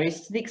there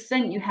is, to the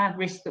extent you have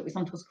risk that we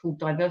sometimes call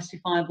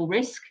diversifiable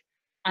risk,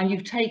 and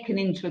you've taken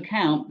into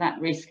account that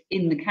risk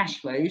in the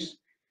cash flows,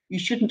 you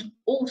shouldn't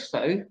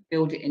also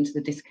build it into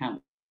the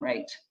discount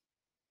rate,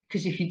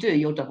 because if you do,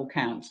 you'll double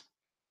count.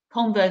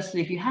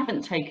 Conversely, if you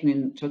haven't taken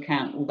into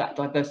account all that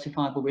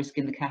diversifiable risk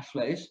in the cash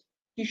flows,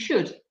 you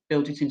should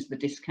build it into the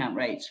discount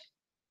rate.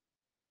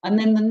 And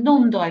then the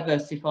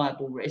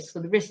non-diversifiable risk,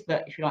 so the risk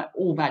that, if you like,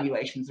 all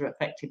valuations are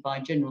affected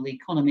by general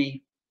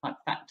economy type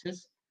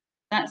factors,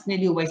 that's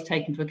nearly always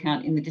taken into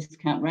account in the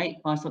discount rate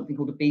by something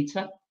called a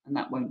beta, and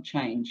that won't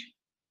change.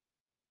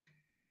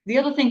 The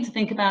other thing to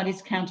think about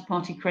is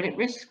counterparty credit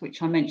risk,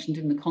 which I mentioned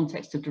in the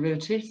context of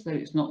derivatives, so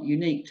it's not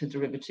unique to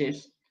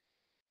derivatives.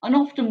 And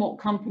often what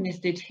companies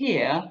did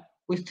here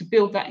was to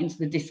build that into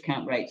the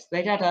discount rates.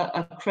 They'd add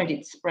a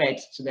credit spread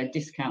to their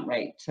discount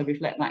rate to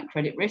reflect that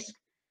credit risk.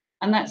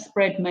 And that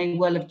spread may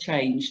well have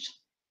changed,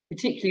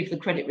 particularly if the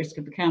credit risk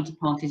of the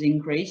counterparty is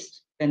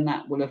increased, then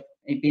that will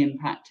be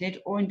impacted,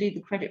 or indeed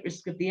the credit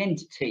risk of the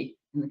entity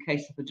in the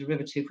case of a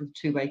derivative with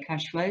two-way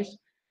cash flows.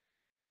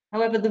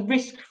 However, the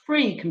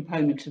risk-free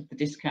component of the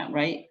discount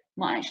rate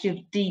might actually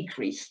have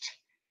decreased.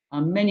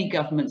 Many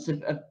governments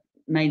have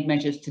made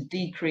measures to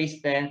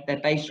decrease their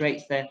base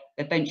rates, their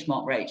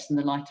benchmark rates in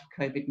the light of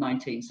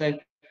COVID-19. So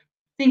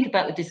think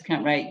about the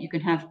discount rate. You can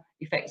have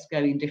effects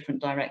going in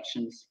different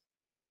directions.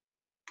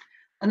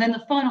 And then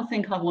the final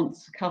thing I want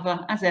to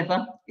cover, as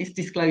ever, is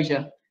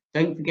disclosure.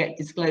 Don't forget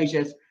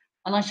disclosures.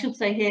 And I should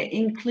say here,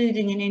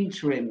 including in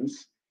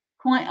interims.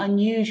 Quite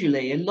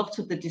unusually, a lot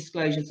of the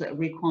disclosures that are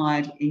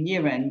required in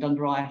year-end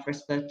under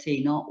IFRS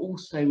 13 are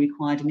also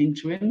required in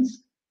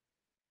interims.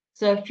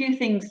 So a few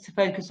things to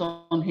focus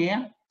on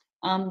here.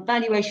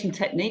 Valuation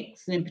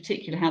techniques, and in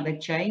particular how they've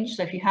changed.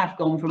 So if you have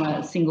gone from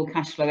a single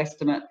cash flow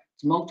estimate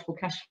to multiple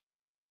cash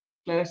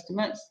flow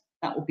estimates,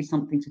 that will be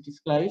something to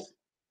disclose.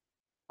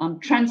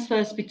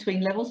 Transfers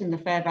between levels in the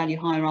fair value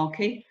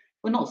hierarchy.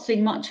 We're not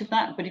seeing much of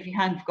that, but if you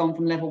have gone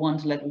from level 1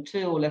 to level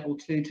 2 or level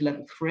 2 to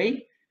level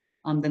 3,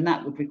 then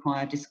that would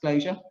require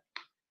disclosure.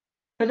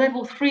 For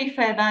level 3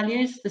 fair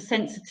values, the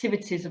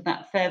sensitivities of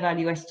that fair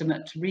value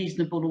estimate to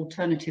reasonable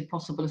alternative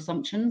possible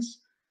assumptions,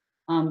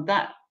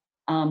 that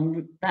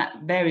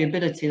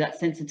variability, that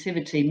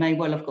sensitivity may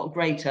well have got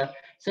greater.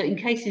 So in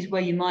cases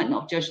where you might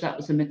not judge that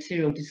was a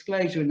material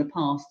disclosure in the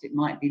past, it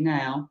might be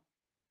now.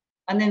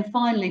 And then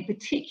finally,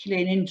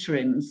 particularly in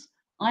interims,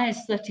 IAS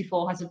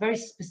 34 has a very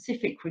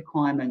specific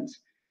requirement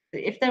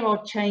that if there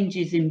are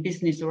changes in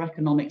business or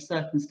economic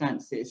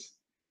circumstances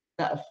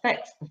that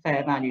affect the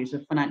fair values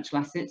of financial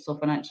assets or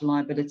financial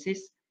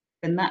liabilities,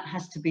 then that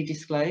has to be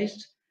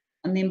disclosed.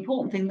 And the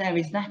important thing there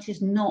is that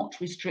is not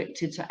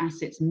restricted to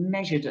assets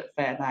measured at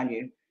fair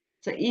value.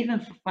 So even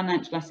for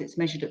financial assets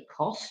measured at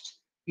cost,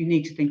 you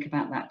need to think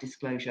about that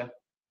disclosure.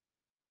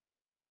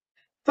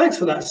 Thanks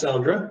for that,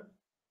 Sandra.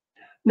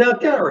 Now,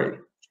 Gary,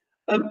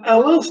 our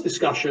last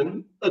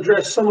discussion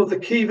addressed some of the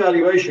key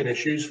valuation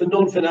issues for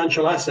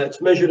non-financial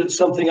assets measured at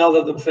something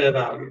other than fair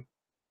value.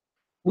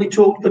 We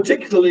talked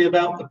particularly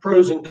about the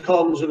pros and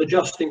cons of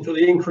adjusting for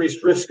the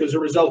increased risk as a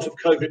result of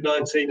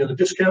COVID-19 and the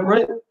discount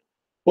rate,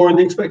 or in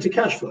the expected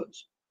cash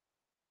flows.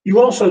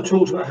 You also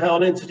talked about how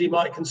an entity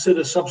might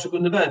consider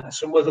subsequent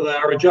events and whether they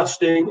are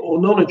adjusting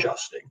or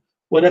non-adjusting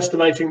when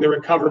estimating the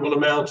recoverable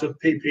amount of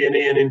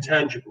PP&E and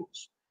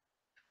intangibles.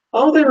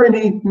 Are there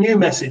any new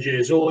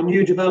messages or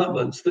new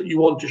developments that you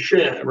want to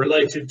share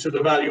related to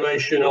the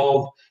valuation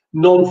of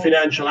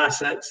non-financial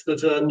assets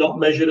that are not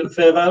measured at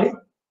fair value?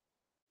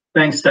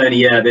 Thanks, Tony.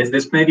 Yeah,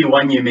 there's maybe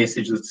one new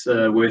message that's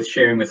worth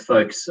sharing with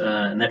folks,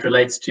 and that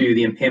relates to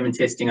the impairment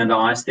testing under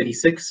IAS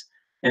 36,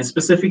 and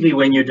specifically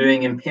when you're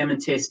doing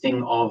impairment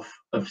testing of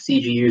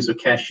CGUs or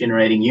cash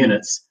generating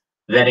units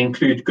that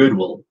include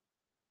goodwill.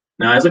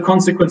 Now, as a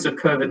consequence of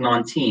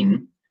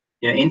COVID-19,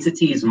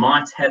 entities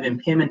might have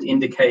impairment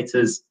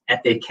indicators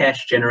at their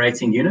cash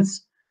generating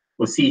units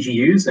or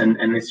CGUs,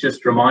 and let's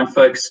just remind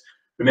folks,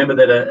 remember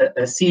that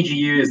a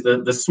CGU is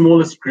the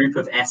smallest group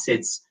of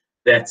assets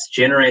that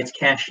generate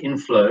cash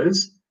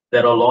inflows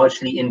that are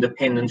largely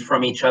independent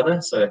from each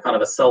other. So kind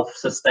of a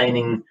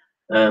self-sustaining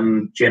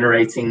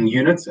generating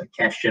unit, a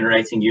cash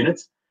generating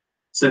unit.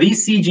 So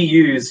these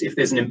CGUs, if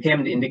there's an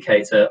impairment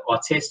indicator, are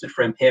tested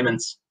for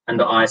impairments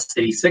under IAS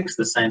 36,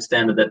 the same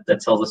standard that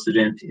tells us to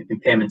do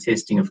impairment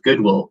testing of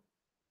goodwill.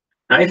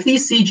 Now, if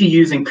these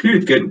CGUs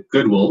include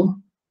goodwill,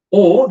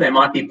 or they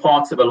might be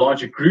parts of a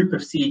larger group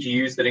of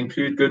CGUs that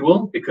include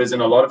goodwill, because in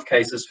a lot of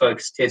cases,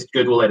 folks test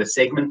goodwill at a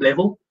segment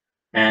level.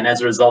 And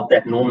as a result,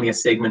 that normally a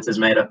segment is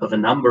made up of a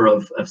number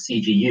of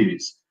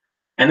CGUs.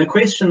 And the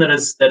question that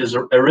has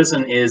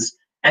arisen is,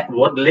 at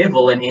what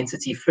level an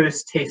entity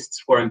first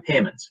tests for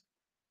impairment?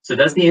 So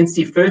does the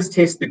entity first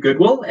test the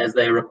goodwill, as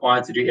they're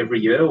required to do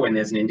every year when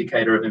there's an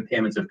indicator of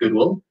impairment of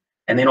goodwill?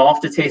 And then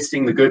after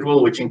testing the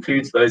goodwill, which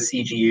includes those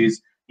CGUs,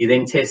 you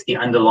then test the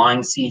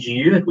underlying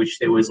CGU at which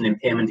there was an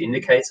impairment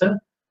indicator?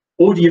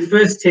 Or do you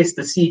first test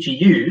the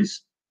CGUs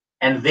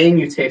and then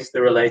you test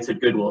the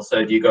related goodwill?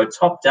 So do you go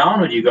top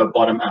down or do you go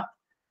bottom up?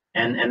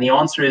 And the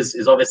answer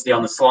is obviously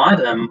on the slide.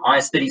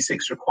 IAS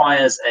 36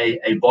 requires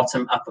a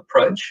bottom up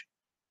approach.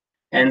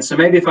 And so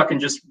maybe if I can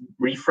just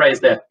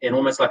rephrase that in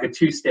almost like a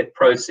two-step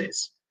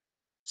process.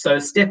 So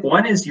step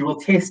one is you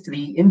will test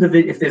the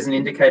individual, if there's an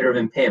indicator of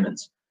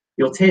impairment,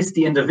 you'll test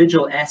the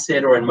individual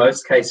asset, or in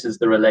most cases,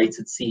 the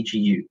related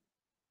CGU.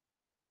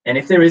 And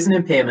if there is an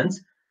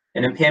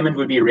impairment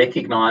would be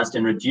recognized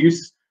and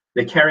reduce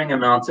the carrying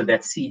amount of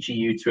that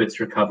CGU to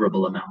its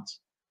recoverable amount.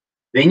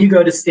 Then you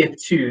go to step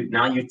two.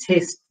 Now you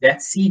test that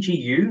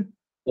CGU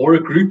or a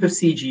group of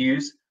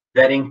CGUs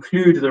that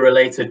include the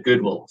related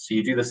goodwill. So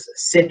you do this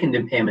second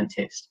impairment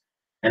test.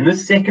 And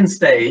this second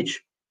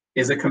stage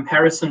is a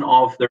comparison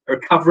of the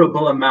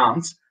recoverable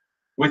amount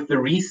with the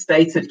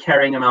restated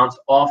carrying amount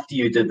after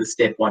you did the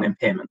step one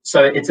impairment.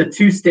 So it's a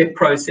two-step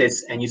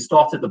process, and you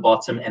start at the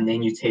bottom and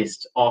then you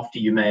test after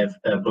you may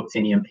have booked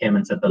any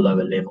impairments at the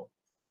lower level.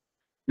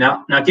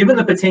 Now, given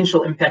the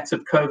potential impacts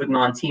of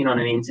COVID-19 on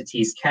an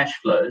entity's cash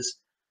flows,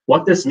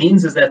 what this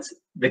means is that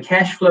the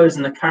cash flows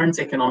in the current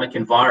economic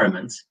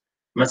environment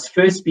must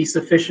first be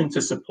sufficient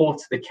to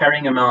support the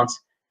carrying amount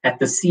at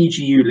the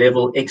CGU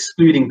level,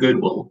 excluding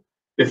goodwill,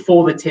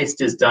 before the test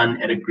is done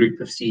at a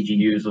group of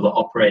CGUs or the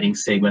operating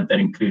segment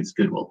that includes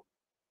goodwill.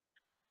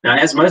 Now,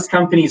 as most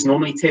companies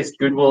normally test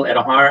goodwill at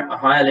a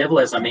higher level,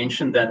 as I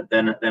mentioned,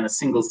 than a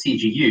single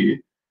CGU,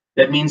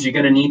 that means you're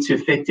going to need to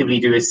effectively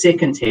do a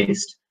second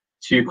test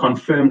to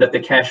confirm that the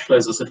cash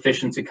flows are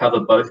sufficient to cover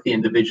both the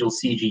individual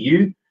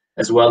CGU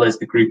as well as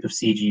the group of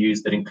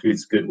CGUs that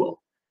includes goodwill.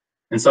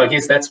 And so I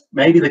guess that's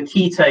maybe the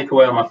key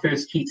takeaway, or my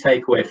first key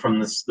takeaway from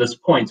this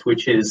point,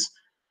 which is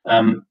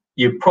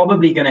you're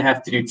probably going to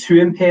have to do two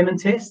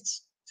impairment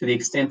tests to the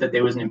extent that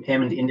there was an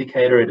impairment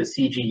indicator at a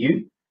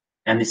CGU.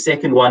 And the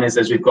second one is,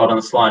 as we've got on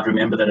the slide,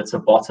 remember that it's a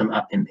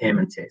bottom-up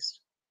impairment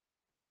test.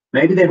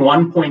 Maybe then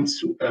one point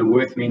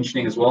worth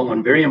mentioning as well,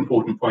 one very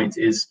important point,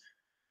 is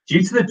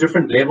due to the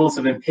different levels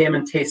of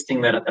impairment testing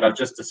that I've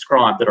just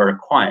described that are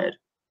required,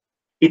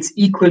 it's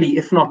equally,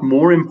 if not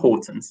more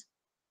important,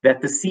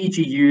 that the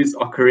CGUs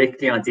are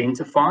correctly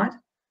identified,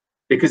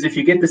 because if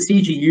you get the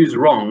CGUs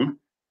wrong,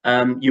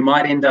 you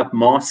might end up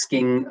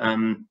masking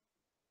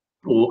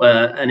or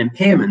an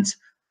impairment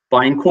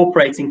by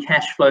incorporating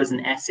cash flows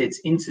and assets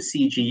into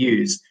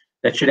CGUs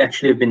that should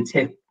actually have been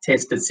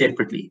tested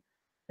separately.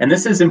 And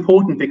this is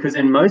important because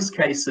in most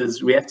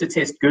cases, we have to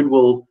test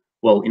goodwill.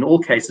 Well, in all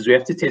cases, we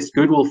have to test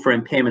goodwill for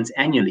impairments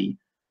annually,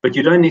 but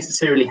you don't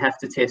necessarily have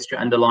to test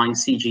your underlying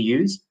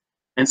CGUs.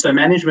 And so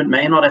management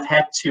may not have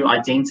had to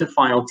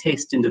identify or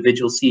test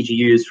individual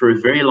CGUs for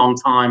a very long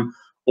time,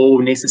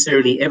 or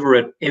necessarily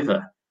ever.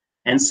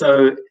 And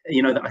so,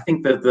 you know, I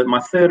think that my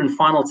third and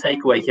final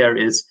takeaway here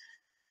is,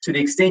 to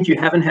the extent you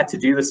haven't had to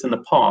do this in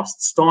the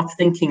past, start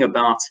thinking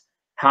about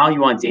how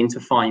you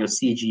identify your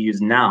CGUs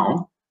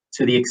now,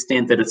 to the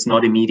extent that it's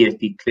not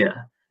immediately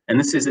clear. And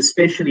this is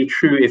especially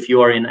true if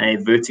you are in a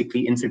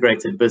vertically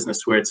integrated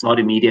business where it's not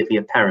immediately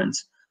apparent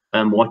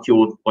what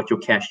your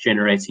cash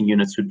generating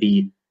units would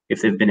be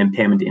if there have been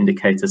impairment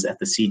indicators at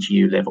the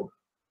CGU level.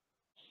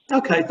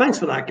 Okay, thanks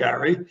for that,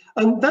 Gary.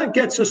 And that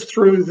gets us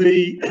through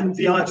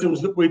the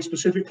items that we'd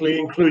specifically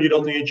included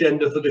on the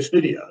agenda for this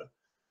video.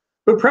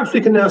 But perhaps we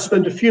can now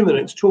spend a few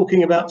minutes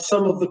talking about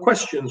some of the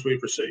questions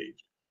we've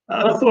received.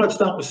 And I thought I'd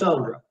start with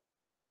Sandra.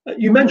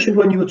 You mentioned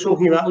when you were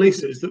talking about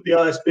leases that the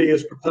ISB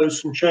has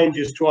proposed some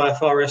changes to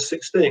IFRS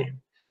 16.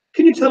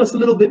 Can you tell us a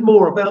little bit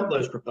more about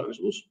those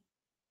proposals?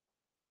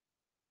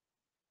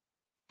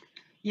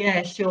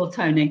 Yeah, sure,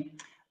 Tony.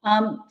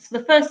 So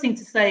the first thing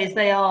to say is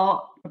they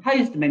are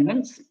proposed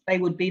amendments. They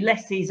would be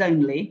lessees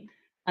only,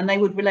 and they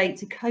would relate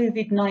to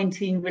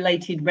COVID-19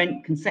 related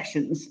rent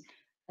concessions.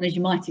 And as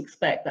you might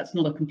expect, that's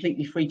not a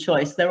completely free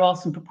choice. There are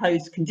some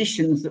proposed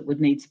conditions that would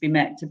need to be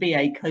met to be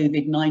a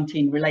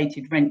COVID-19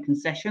 related rent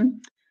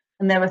concession.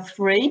 And there are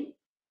three.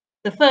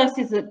 The first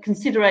is that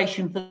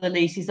consideration for the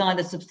lease is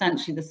either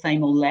substantially the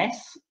same or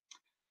less.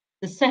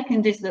 The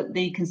second is that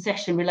the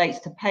concession relates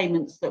to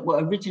payments that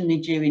were originally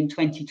due in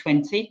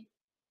 2020.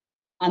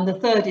 And the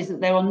third is that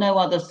there are no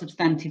other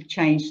substantive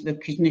change to the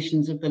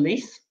conditions of the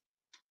lease.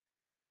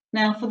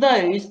 Now, for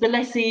those, the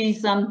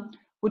lessees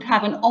would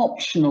have an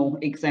optional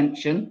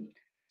exemption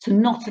to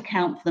not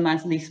account for them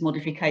as lease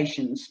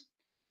modifications.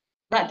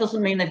 That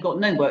doesn't mean they've got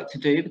no work to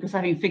do, because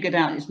having figured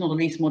out it's not a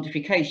lease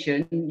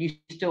modification, you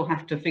still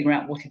have to figure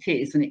out what it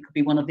is, and it could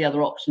be one of the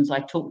other options I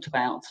talked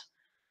about.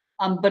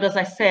 But as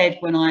I said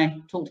when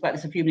I talked about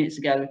this a few minutes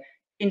ago,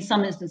 in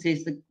some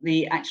instances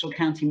the actual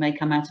accounting may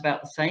come out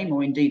about the same,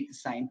 or indeed the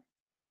same.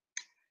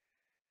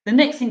 The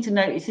next thing to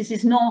note is this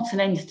is not an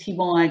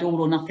entity-wide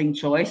all or nothing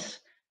choice,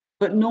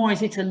 but nor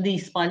is it a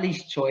lease by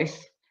lease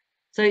choice.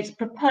 So it's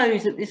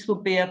proposed that this will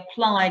be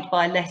applied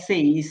by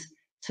lessees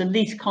to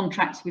lease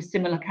contracts with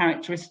similar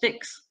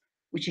characteristics,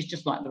 which is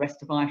just like the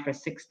rest of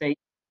IFRS 16.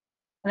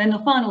 And then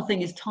the final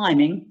thing is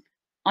timing.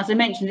 As I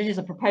mentioned, it is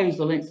a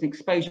proposal, it's an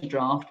exposure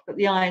draft, but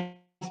the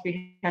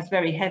ISB has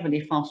very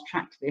heavily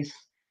fast-tracked this.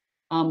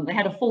 They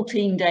had a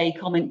 14-day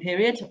comment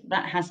period.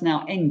 That has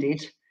now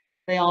ended.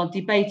 They are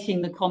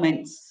debating the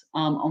comments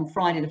on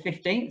Friday the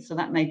 15th, so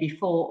that may be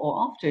before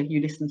or after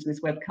you listen to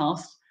this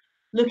webcast,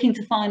 looking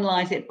to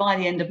finalise it by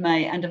the end of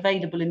May and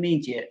available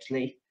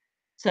immediately.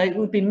 So it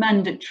would be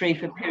mandatory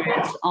for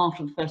periods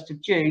after the 1st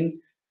of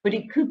June, but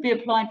it could be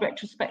applied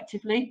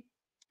retrospectively.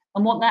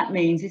 And what that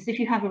means is if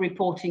you have a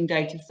reporting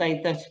date of,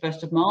 say,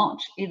 31st of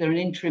March, either an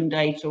interim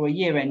date or a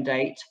year-end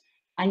date,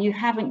 and you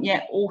haven't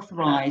yet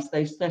authorised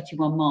those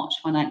 31 March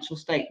financial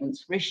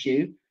statements for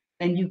issue,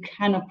 then you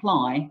can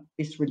apply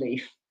this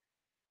relief.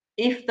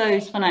 If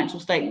those financial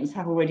statements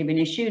have already been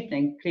issued,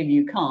 then clearly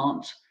you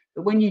can't.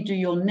 But when you do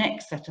your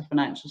next set of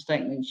financial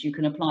statements, you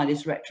can apply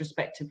this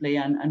retrospectively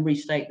and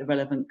restate the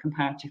relevant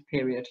comparative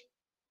period.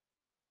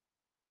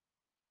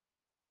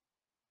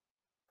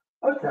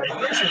 Okay,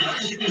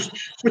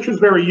 which was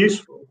very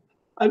useful.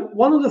 And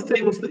one of the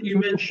things that you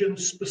mentioned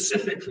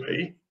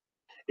specifically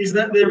is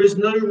that there is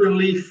no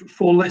relief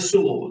for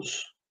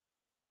lessors.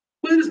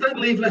 Where does that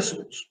leave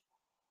lessors?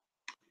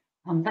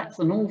 That's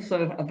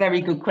also a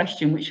very good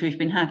question, which we've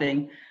been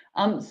having.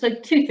 So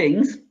two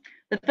things.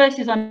 The first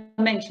is I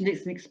mentioned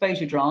it's an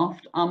exposure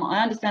draft.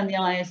 I understand the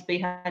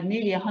ISB had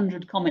nearly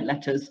 100 comment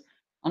letters,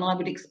 and I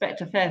would expect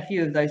a fair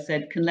few of those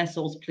said, can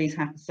lessors please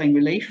have the same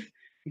relief,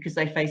 because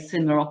they face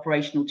similar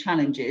operational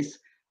challenges.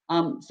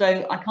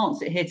 So I can't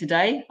sit here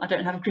today. I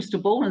don't have a crystal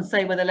ball and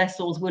say whether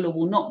lessors will or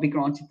will not be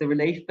granted the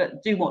relief,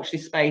 but do watch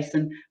this space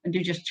and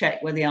do just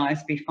check where the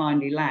ISB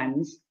finally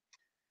lands.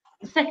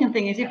 The second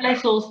thing is if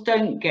lessors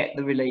don't get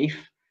the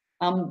relief,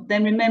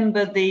 then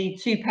remember the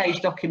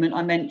 2-page document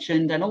I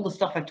mentioned and all the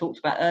stuff I talked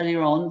about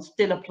earlier on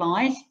still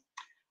applies.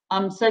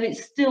 So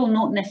it's still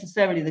not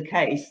necessarily the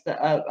case that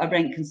a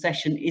rent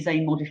concession is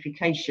a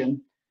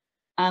modification.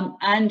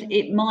 And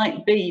it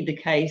might be the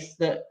case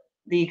that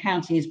the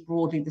accounting is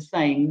broadly the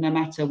same, no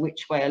matter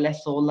which way a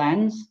lessor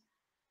lands.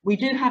 We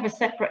do have a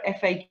separate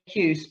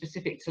FAQ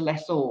specific to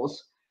lessors.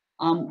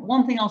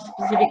 One thing I'll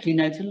specifically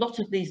note, a lot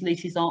of these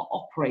leases are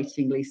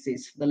operating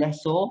leases for the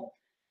lessor.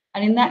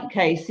 And in that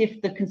case,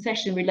 if the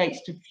concession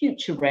relates to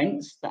future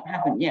rents that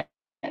haven't yet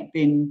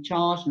been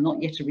charged and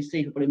not yet are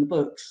receivable in the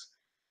books,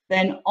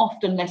 then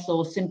often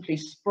lessors simply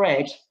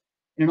spread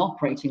in an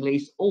operating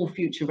lease all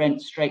future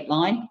rents straight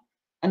line,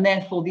 and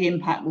therefore the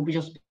impact will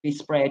just be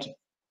spread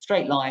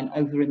straight line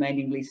over the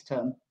remaining lease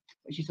term.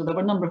 But you saw there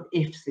were a number of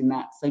ifs in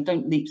that, so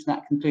don't leap to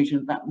that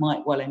conclusion. That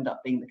might well end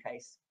up being the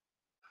case.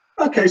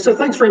 Okay, so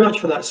thanks very much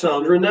for that,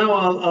 Sandra. And now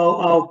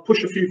I'll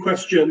push a few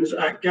questions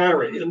at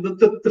Gary. And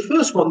the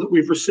first one that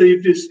we've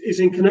received is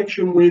in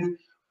connection with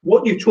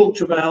what you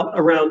talked about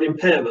around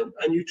impairment.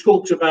 And you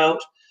talked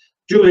about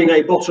doing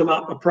a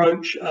bottom-up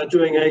approach,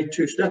 doing a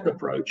two-step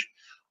approach.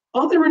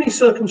 Are there any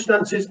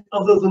circumstances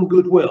other than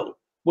goodwill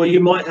where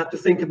you might have to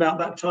think about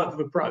that type of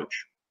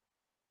approach?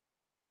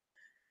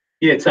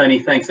 Yeah, Tony,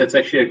 thanks. That's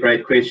actually a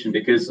great question,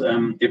 because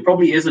there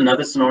probably is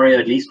another scenario,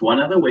 at least one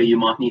other, where you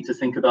might need to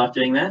think about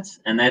doing that.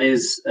 And that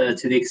is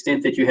to the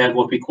extent that you have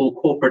what we call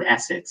corporate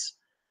assets.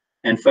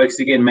 And folks,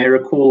 again, may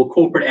recall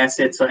corporate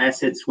assets are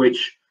assets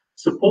which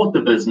support the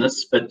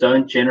business, but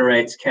don't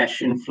generate cash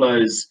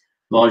inflows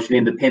largely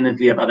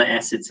independently of other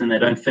assets, and they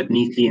don't fit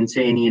neatly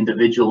into any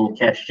individual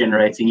cash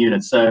generating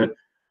unit. So,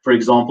 for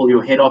example,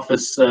 your head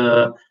office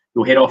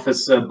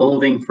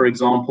building, for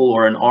example,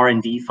 or an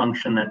R&D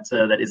function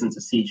that isn't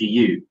a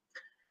CGU.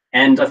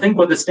 And I think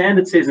what the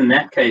standard says in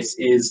that case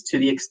is, to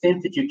the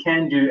extent that you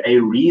can do a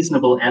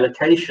reasonable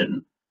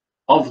allocation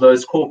of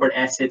those corporate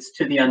assets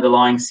to the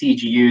underlying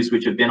CGUs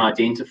which have been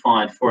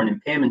identified for an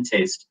impairment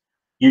test,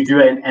 you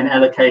do an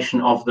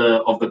allocation of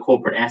the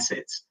corporate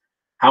assets.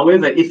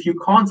 However, if you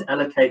can't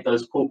allocate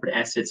those corporate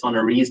assets on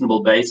a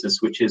reasonable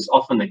basis, which is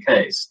often the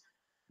case,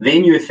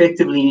 then you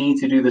effectively need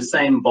to do the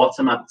same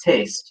bottom-up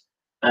test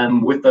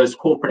with those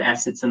corporate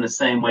assets in the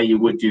same way you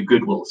would do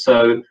goodwill.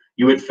 So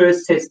you would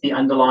first test the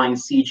underlying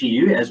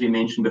CGU, as we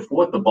mentioned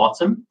before, at the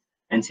bottom,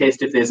 and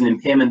test if there's an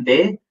impairment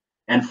there.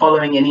 And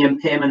following any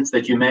impairments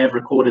that you may have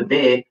recorded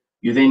there,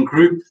 you then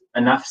group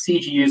enough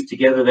CGUs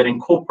together that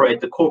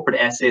incorporate the corporate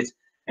asset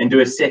and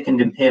do a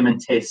second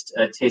impairment test,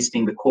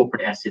 testing the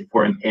corporate asset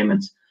for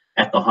impairment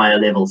at the higher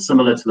level,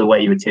 similar to the way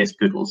you would test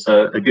goodwill.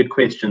 So a good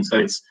question.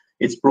 So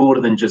it's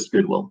broader than just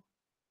goodwill.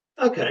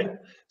 Okay,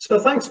 so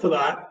thanks for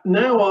that.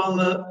 Now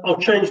I'll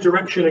change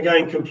direction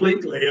again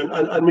completely,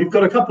 and we've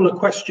got a couple of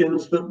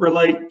questions that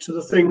relate to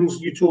the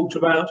things you talked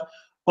about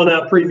on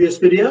our previous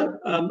video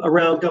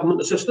around government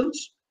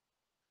assistance.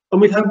 And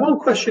we've had one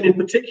question in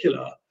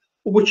particular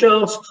which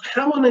asks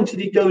how an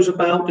entity goes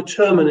about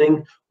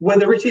determining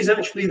whether it is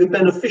actually the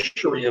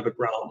beneficiary of a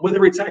grant,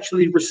 whether it's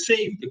actually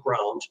received the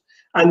grant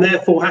and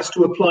therefore has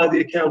to apply the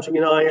accounting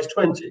in IAS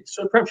 20.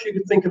 So perhaps you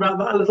could think about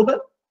that a little bit.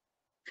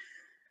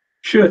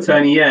 Sure,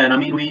 Tony. Yeah, and I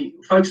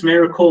mean, folks may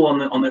recall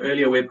on the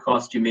earlier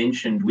webcast you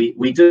mentioned,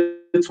 we did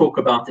talk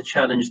about the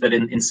challenge that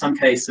in some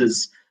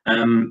cases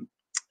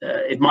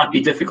it might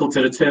be difficult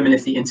to determine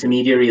if the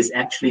intermediary is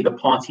actually the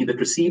party that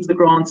receives the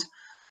grant,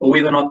 or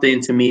whether or not the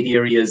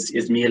intermediary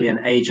is merely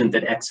an agent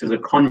that acts as a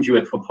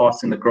conduit for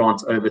passing the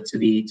grant over to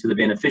the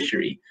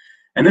beneficiary.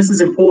 And this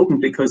is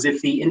important because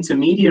if the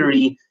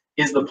intermediary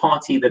is the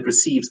party that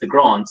receives the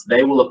grant,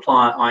 they will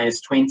apply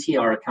IAS 20,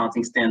 our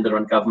accounting standard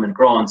on government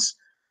grants,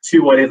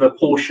 to whatever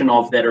portion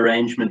of that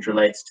arrangement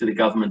relates to the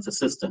government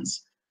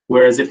assistance.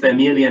 Whereas if they're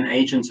merely an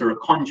agent or a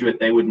conduit,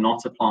 they would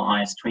not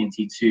apply IAS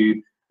 20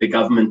 to the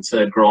government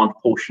grant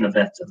portion of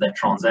that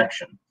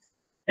transaction.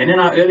 And in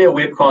our earlier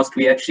webcast,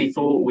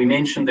 we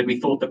mentioned that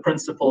we thought the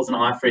principles in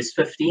IFRS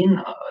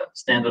 15,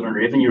 standard on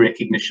revenue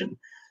recognition,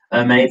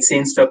 made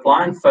sense to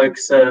apply. And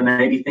folks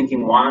may be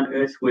thinking, why on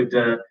earth would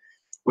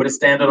a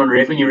standard on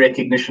revenue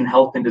recognition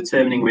help in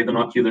determining whether or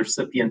not you're the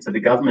recipient of the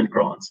government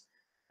grants?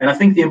 And I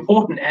think the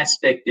important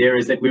aspect there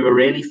is that we were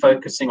really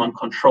focusing on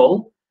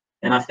control.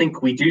 And I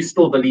think we do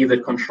still believe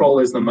that control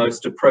is the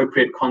most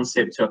appropriate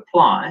concept to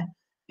apply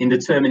in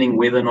determining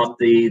whether or not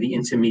the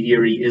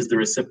intermediary is the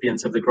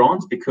recipient of the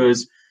grant,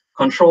 because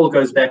control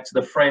goes back to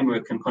the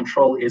framework, and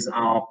control is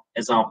our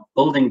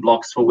building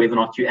blocks for whether or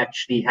not you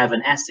actually have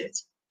an asset.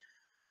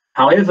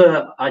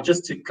 However,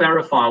 just to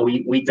clarify,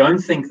 we don't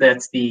think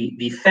that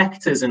the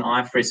factors in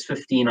IFRS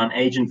 15 on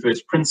agent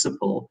versus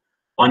principal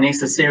are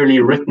necessarily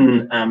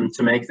written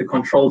to make the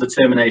control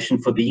determination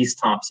for these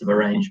types of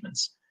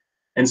arrangements.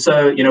 And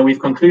so, we've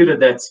concluded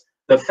that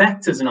the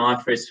factors in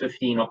IFRS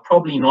 15 are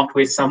probably not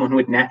where someone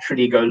would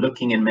naturally go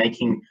looking and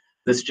making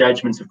this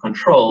judgment of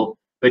control,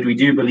 but we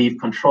do believe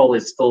control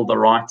is still the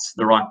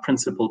right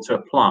principle to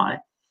apply.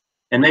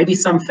 And maybe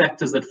some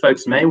factors that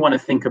folks may want to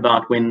think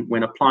about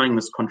when applying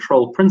this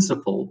control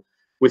principle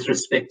with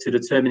respect to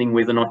determining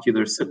whether or not you're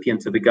the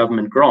recipient of the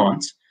government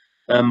grant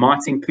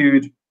might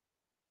include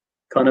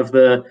kind of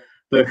the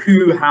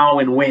who, how,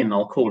 and when,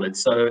 I'll call it.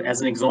 So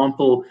as an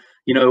example,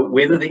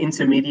 whether the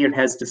intermediate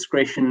has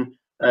discretion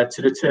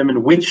to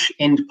determine which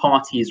end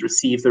parties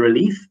receive the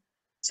relief.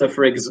 So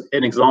for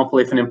an example,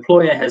 if an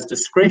employer has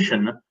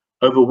discretion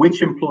over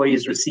which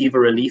employees receive a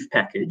relief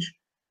package,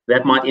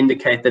 that might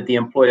indicate that the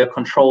employer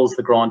controls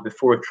the grant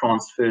before it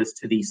transfers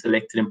to the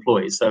selected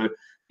employees. So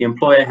the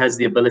employer has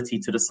the ability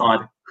to decide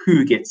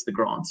who gets the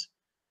grant.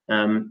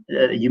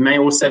 You may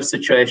also have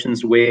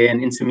situations where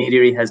an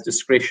intermediary has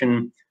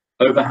discretion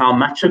over how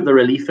much of the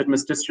relief it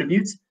must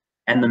distribute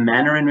and the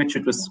manner in which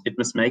it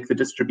must make the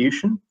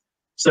distribution.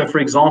 So, for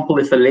example,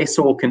 if a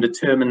lessor can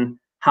determine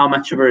how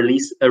much of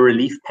a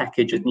relief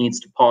package it needs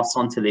to pass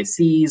on to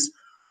lessees,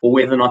 or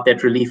whether or not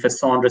that relief, as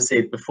Sandra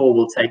said before,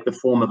 will take the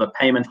form of a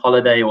payment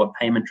holiday or a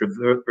payment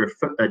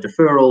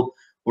deferral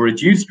or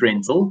reduced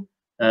rental,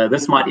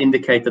 this might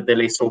indicate that the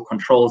lessor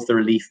controls the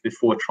relief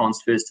before it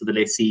transfers to the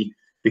lessee,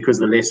 because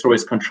the lessor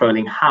is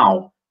controlling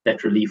how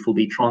that relief will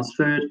be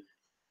transferred.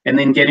 And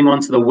then getting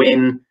on to the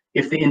when,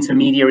 if the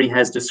intermediary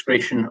has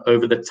discretion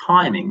over the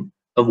timing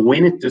of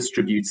when it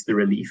distributes the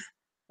relief.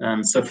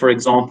 So, for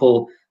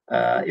example,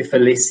 if a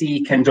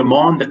lessee can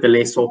demand that the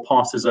lessor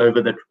passes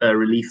over the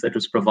relief that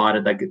was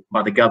provided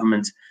by the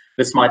government,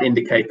 this might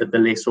indicate that the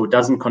lessor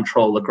doesn't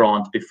control the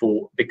grant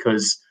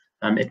because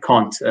it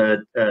can't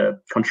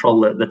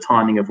control the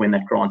timing of when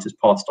that grant is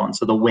passed on,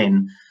 so the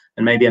when.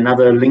 And maybe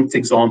another linked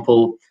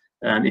example,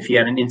 if you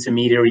had an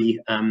intermediary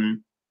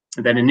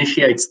that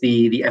initiates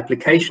the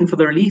application for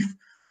the relief,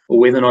 or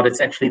whether or not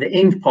it's actually the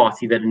end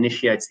party that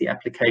initiates the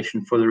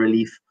application for the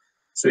relief.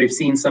 So we've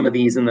seen some of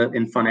these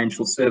in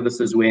financial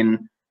services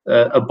when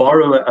a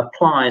borrower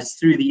applies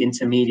through the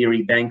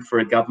intermediary bank for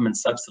a government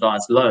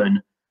subsidized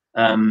loan.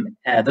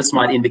 This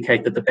might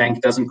indicate that the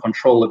bank doesn't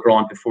control the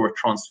grant before it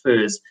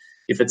transfers,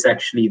 if it's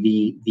actually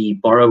the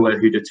borrower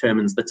who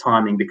determines the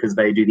timing, because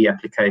they do the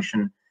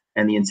application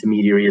and the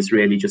intermediary is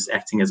really just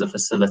acting as a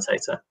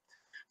facilitator.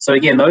 So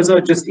again, those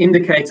are just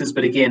indicators,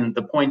 but again,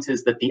 the point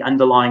is that the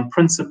underlying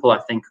principle, I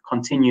think,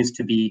 continues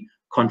to be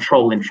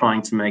control in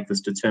trying to make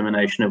this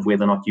determination of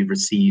whether or not you've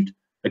received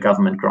a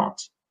government grant.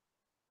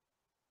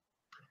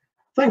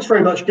 Thanks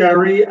very much,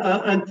 Gary,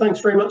 and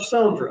thanks very much,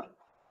 Sandra.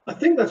 I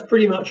think that's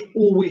pretty much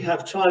all we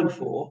have time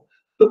for.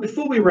 But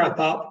before we wrap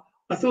up,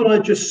 I thought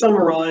I'd just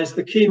summarize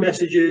the key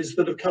messages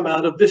that have come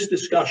out of this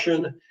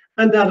discussion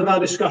and out of our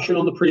discussion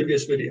on the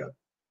previous video.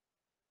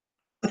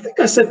 I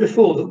think I said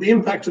before that the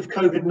impact of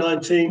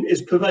COVID-19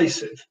 is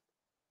pervasive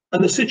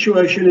and the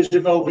situation is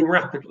evolving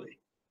rapidly.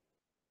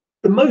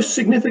 The most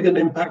significant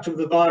impact of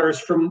the virus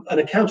from an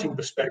accounting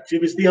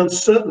perspective is the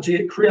uncertainty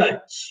it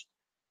creates.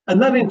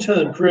 And that in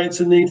turn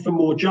creates a need for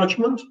more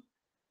judgment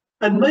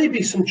and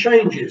maybe some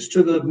changes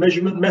to the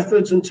measurement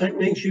methods and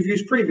techniques you've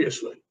used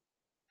previously.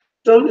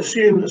 Don't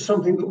assume that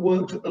something that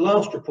worked at the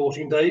last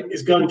reporting date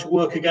is going to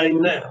work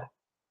again now.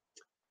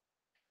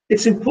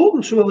 It's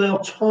important to allow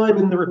time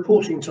in the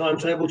reporting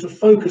timetable to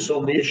focus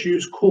on the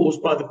issues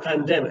caused by the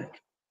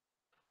pandemic.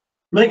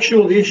 Make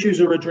sure the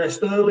issues are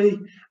addressed early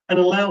and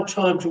allow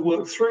time to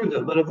work through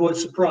them and avoid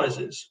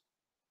surprises.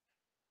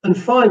 And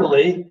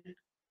finally,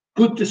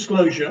 good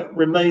disclosure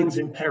remains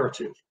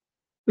imperative.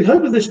 We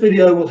hope that this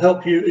video will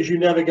help you as you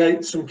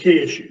navigate some key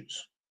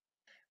issues.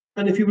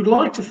 And if you would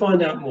like to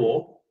find out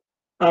more,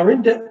 our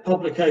in-depth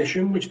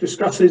publication, which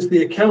discusses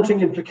the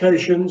accounting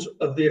implications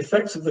of the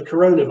effects of the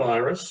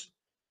coronavirus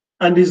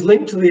and is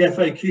linked to the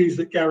FAQs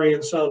that Gary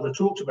and Sandra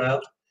talked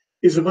about,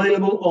 is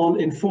available on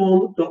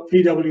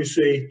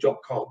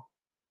inform.pwc.com.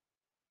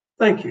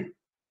 Thank you.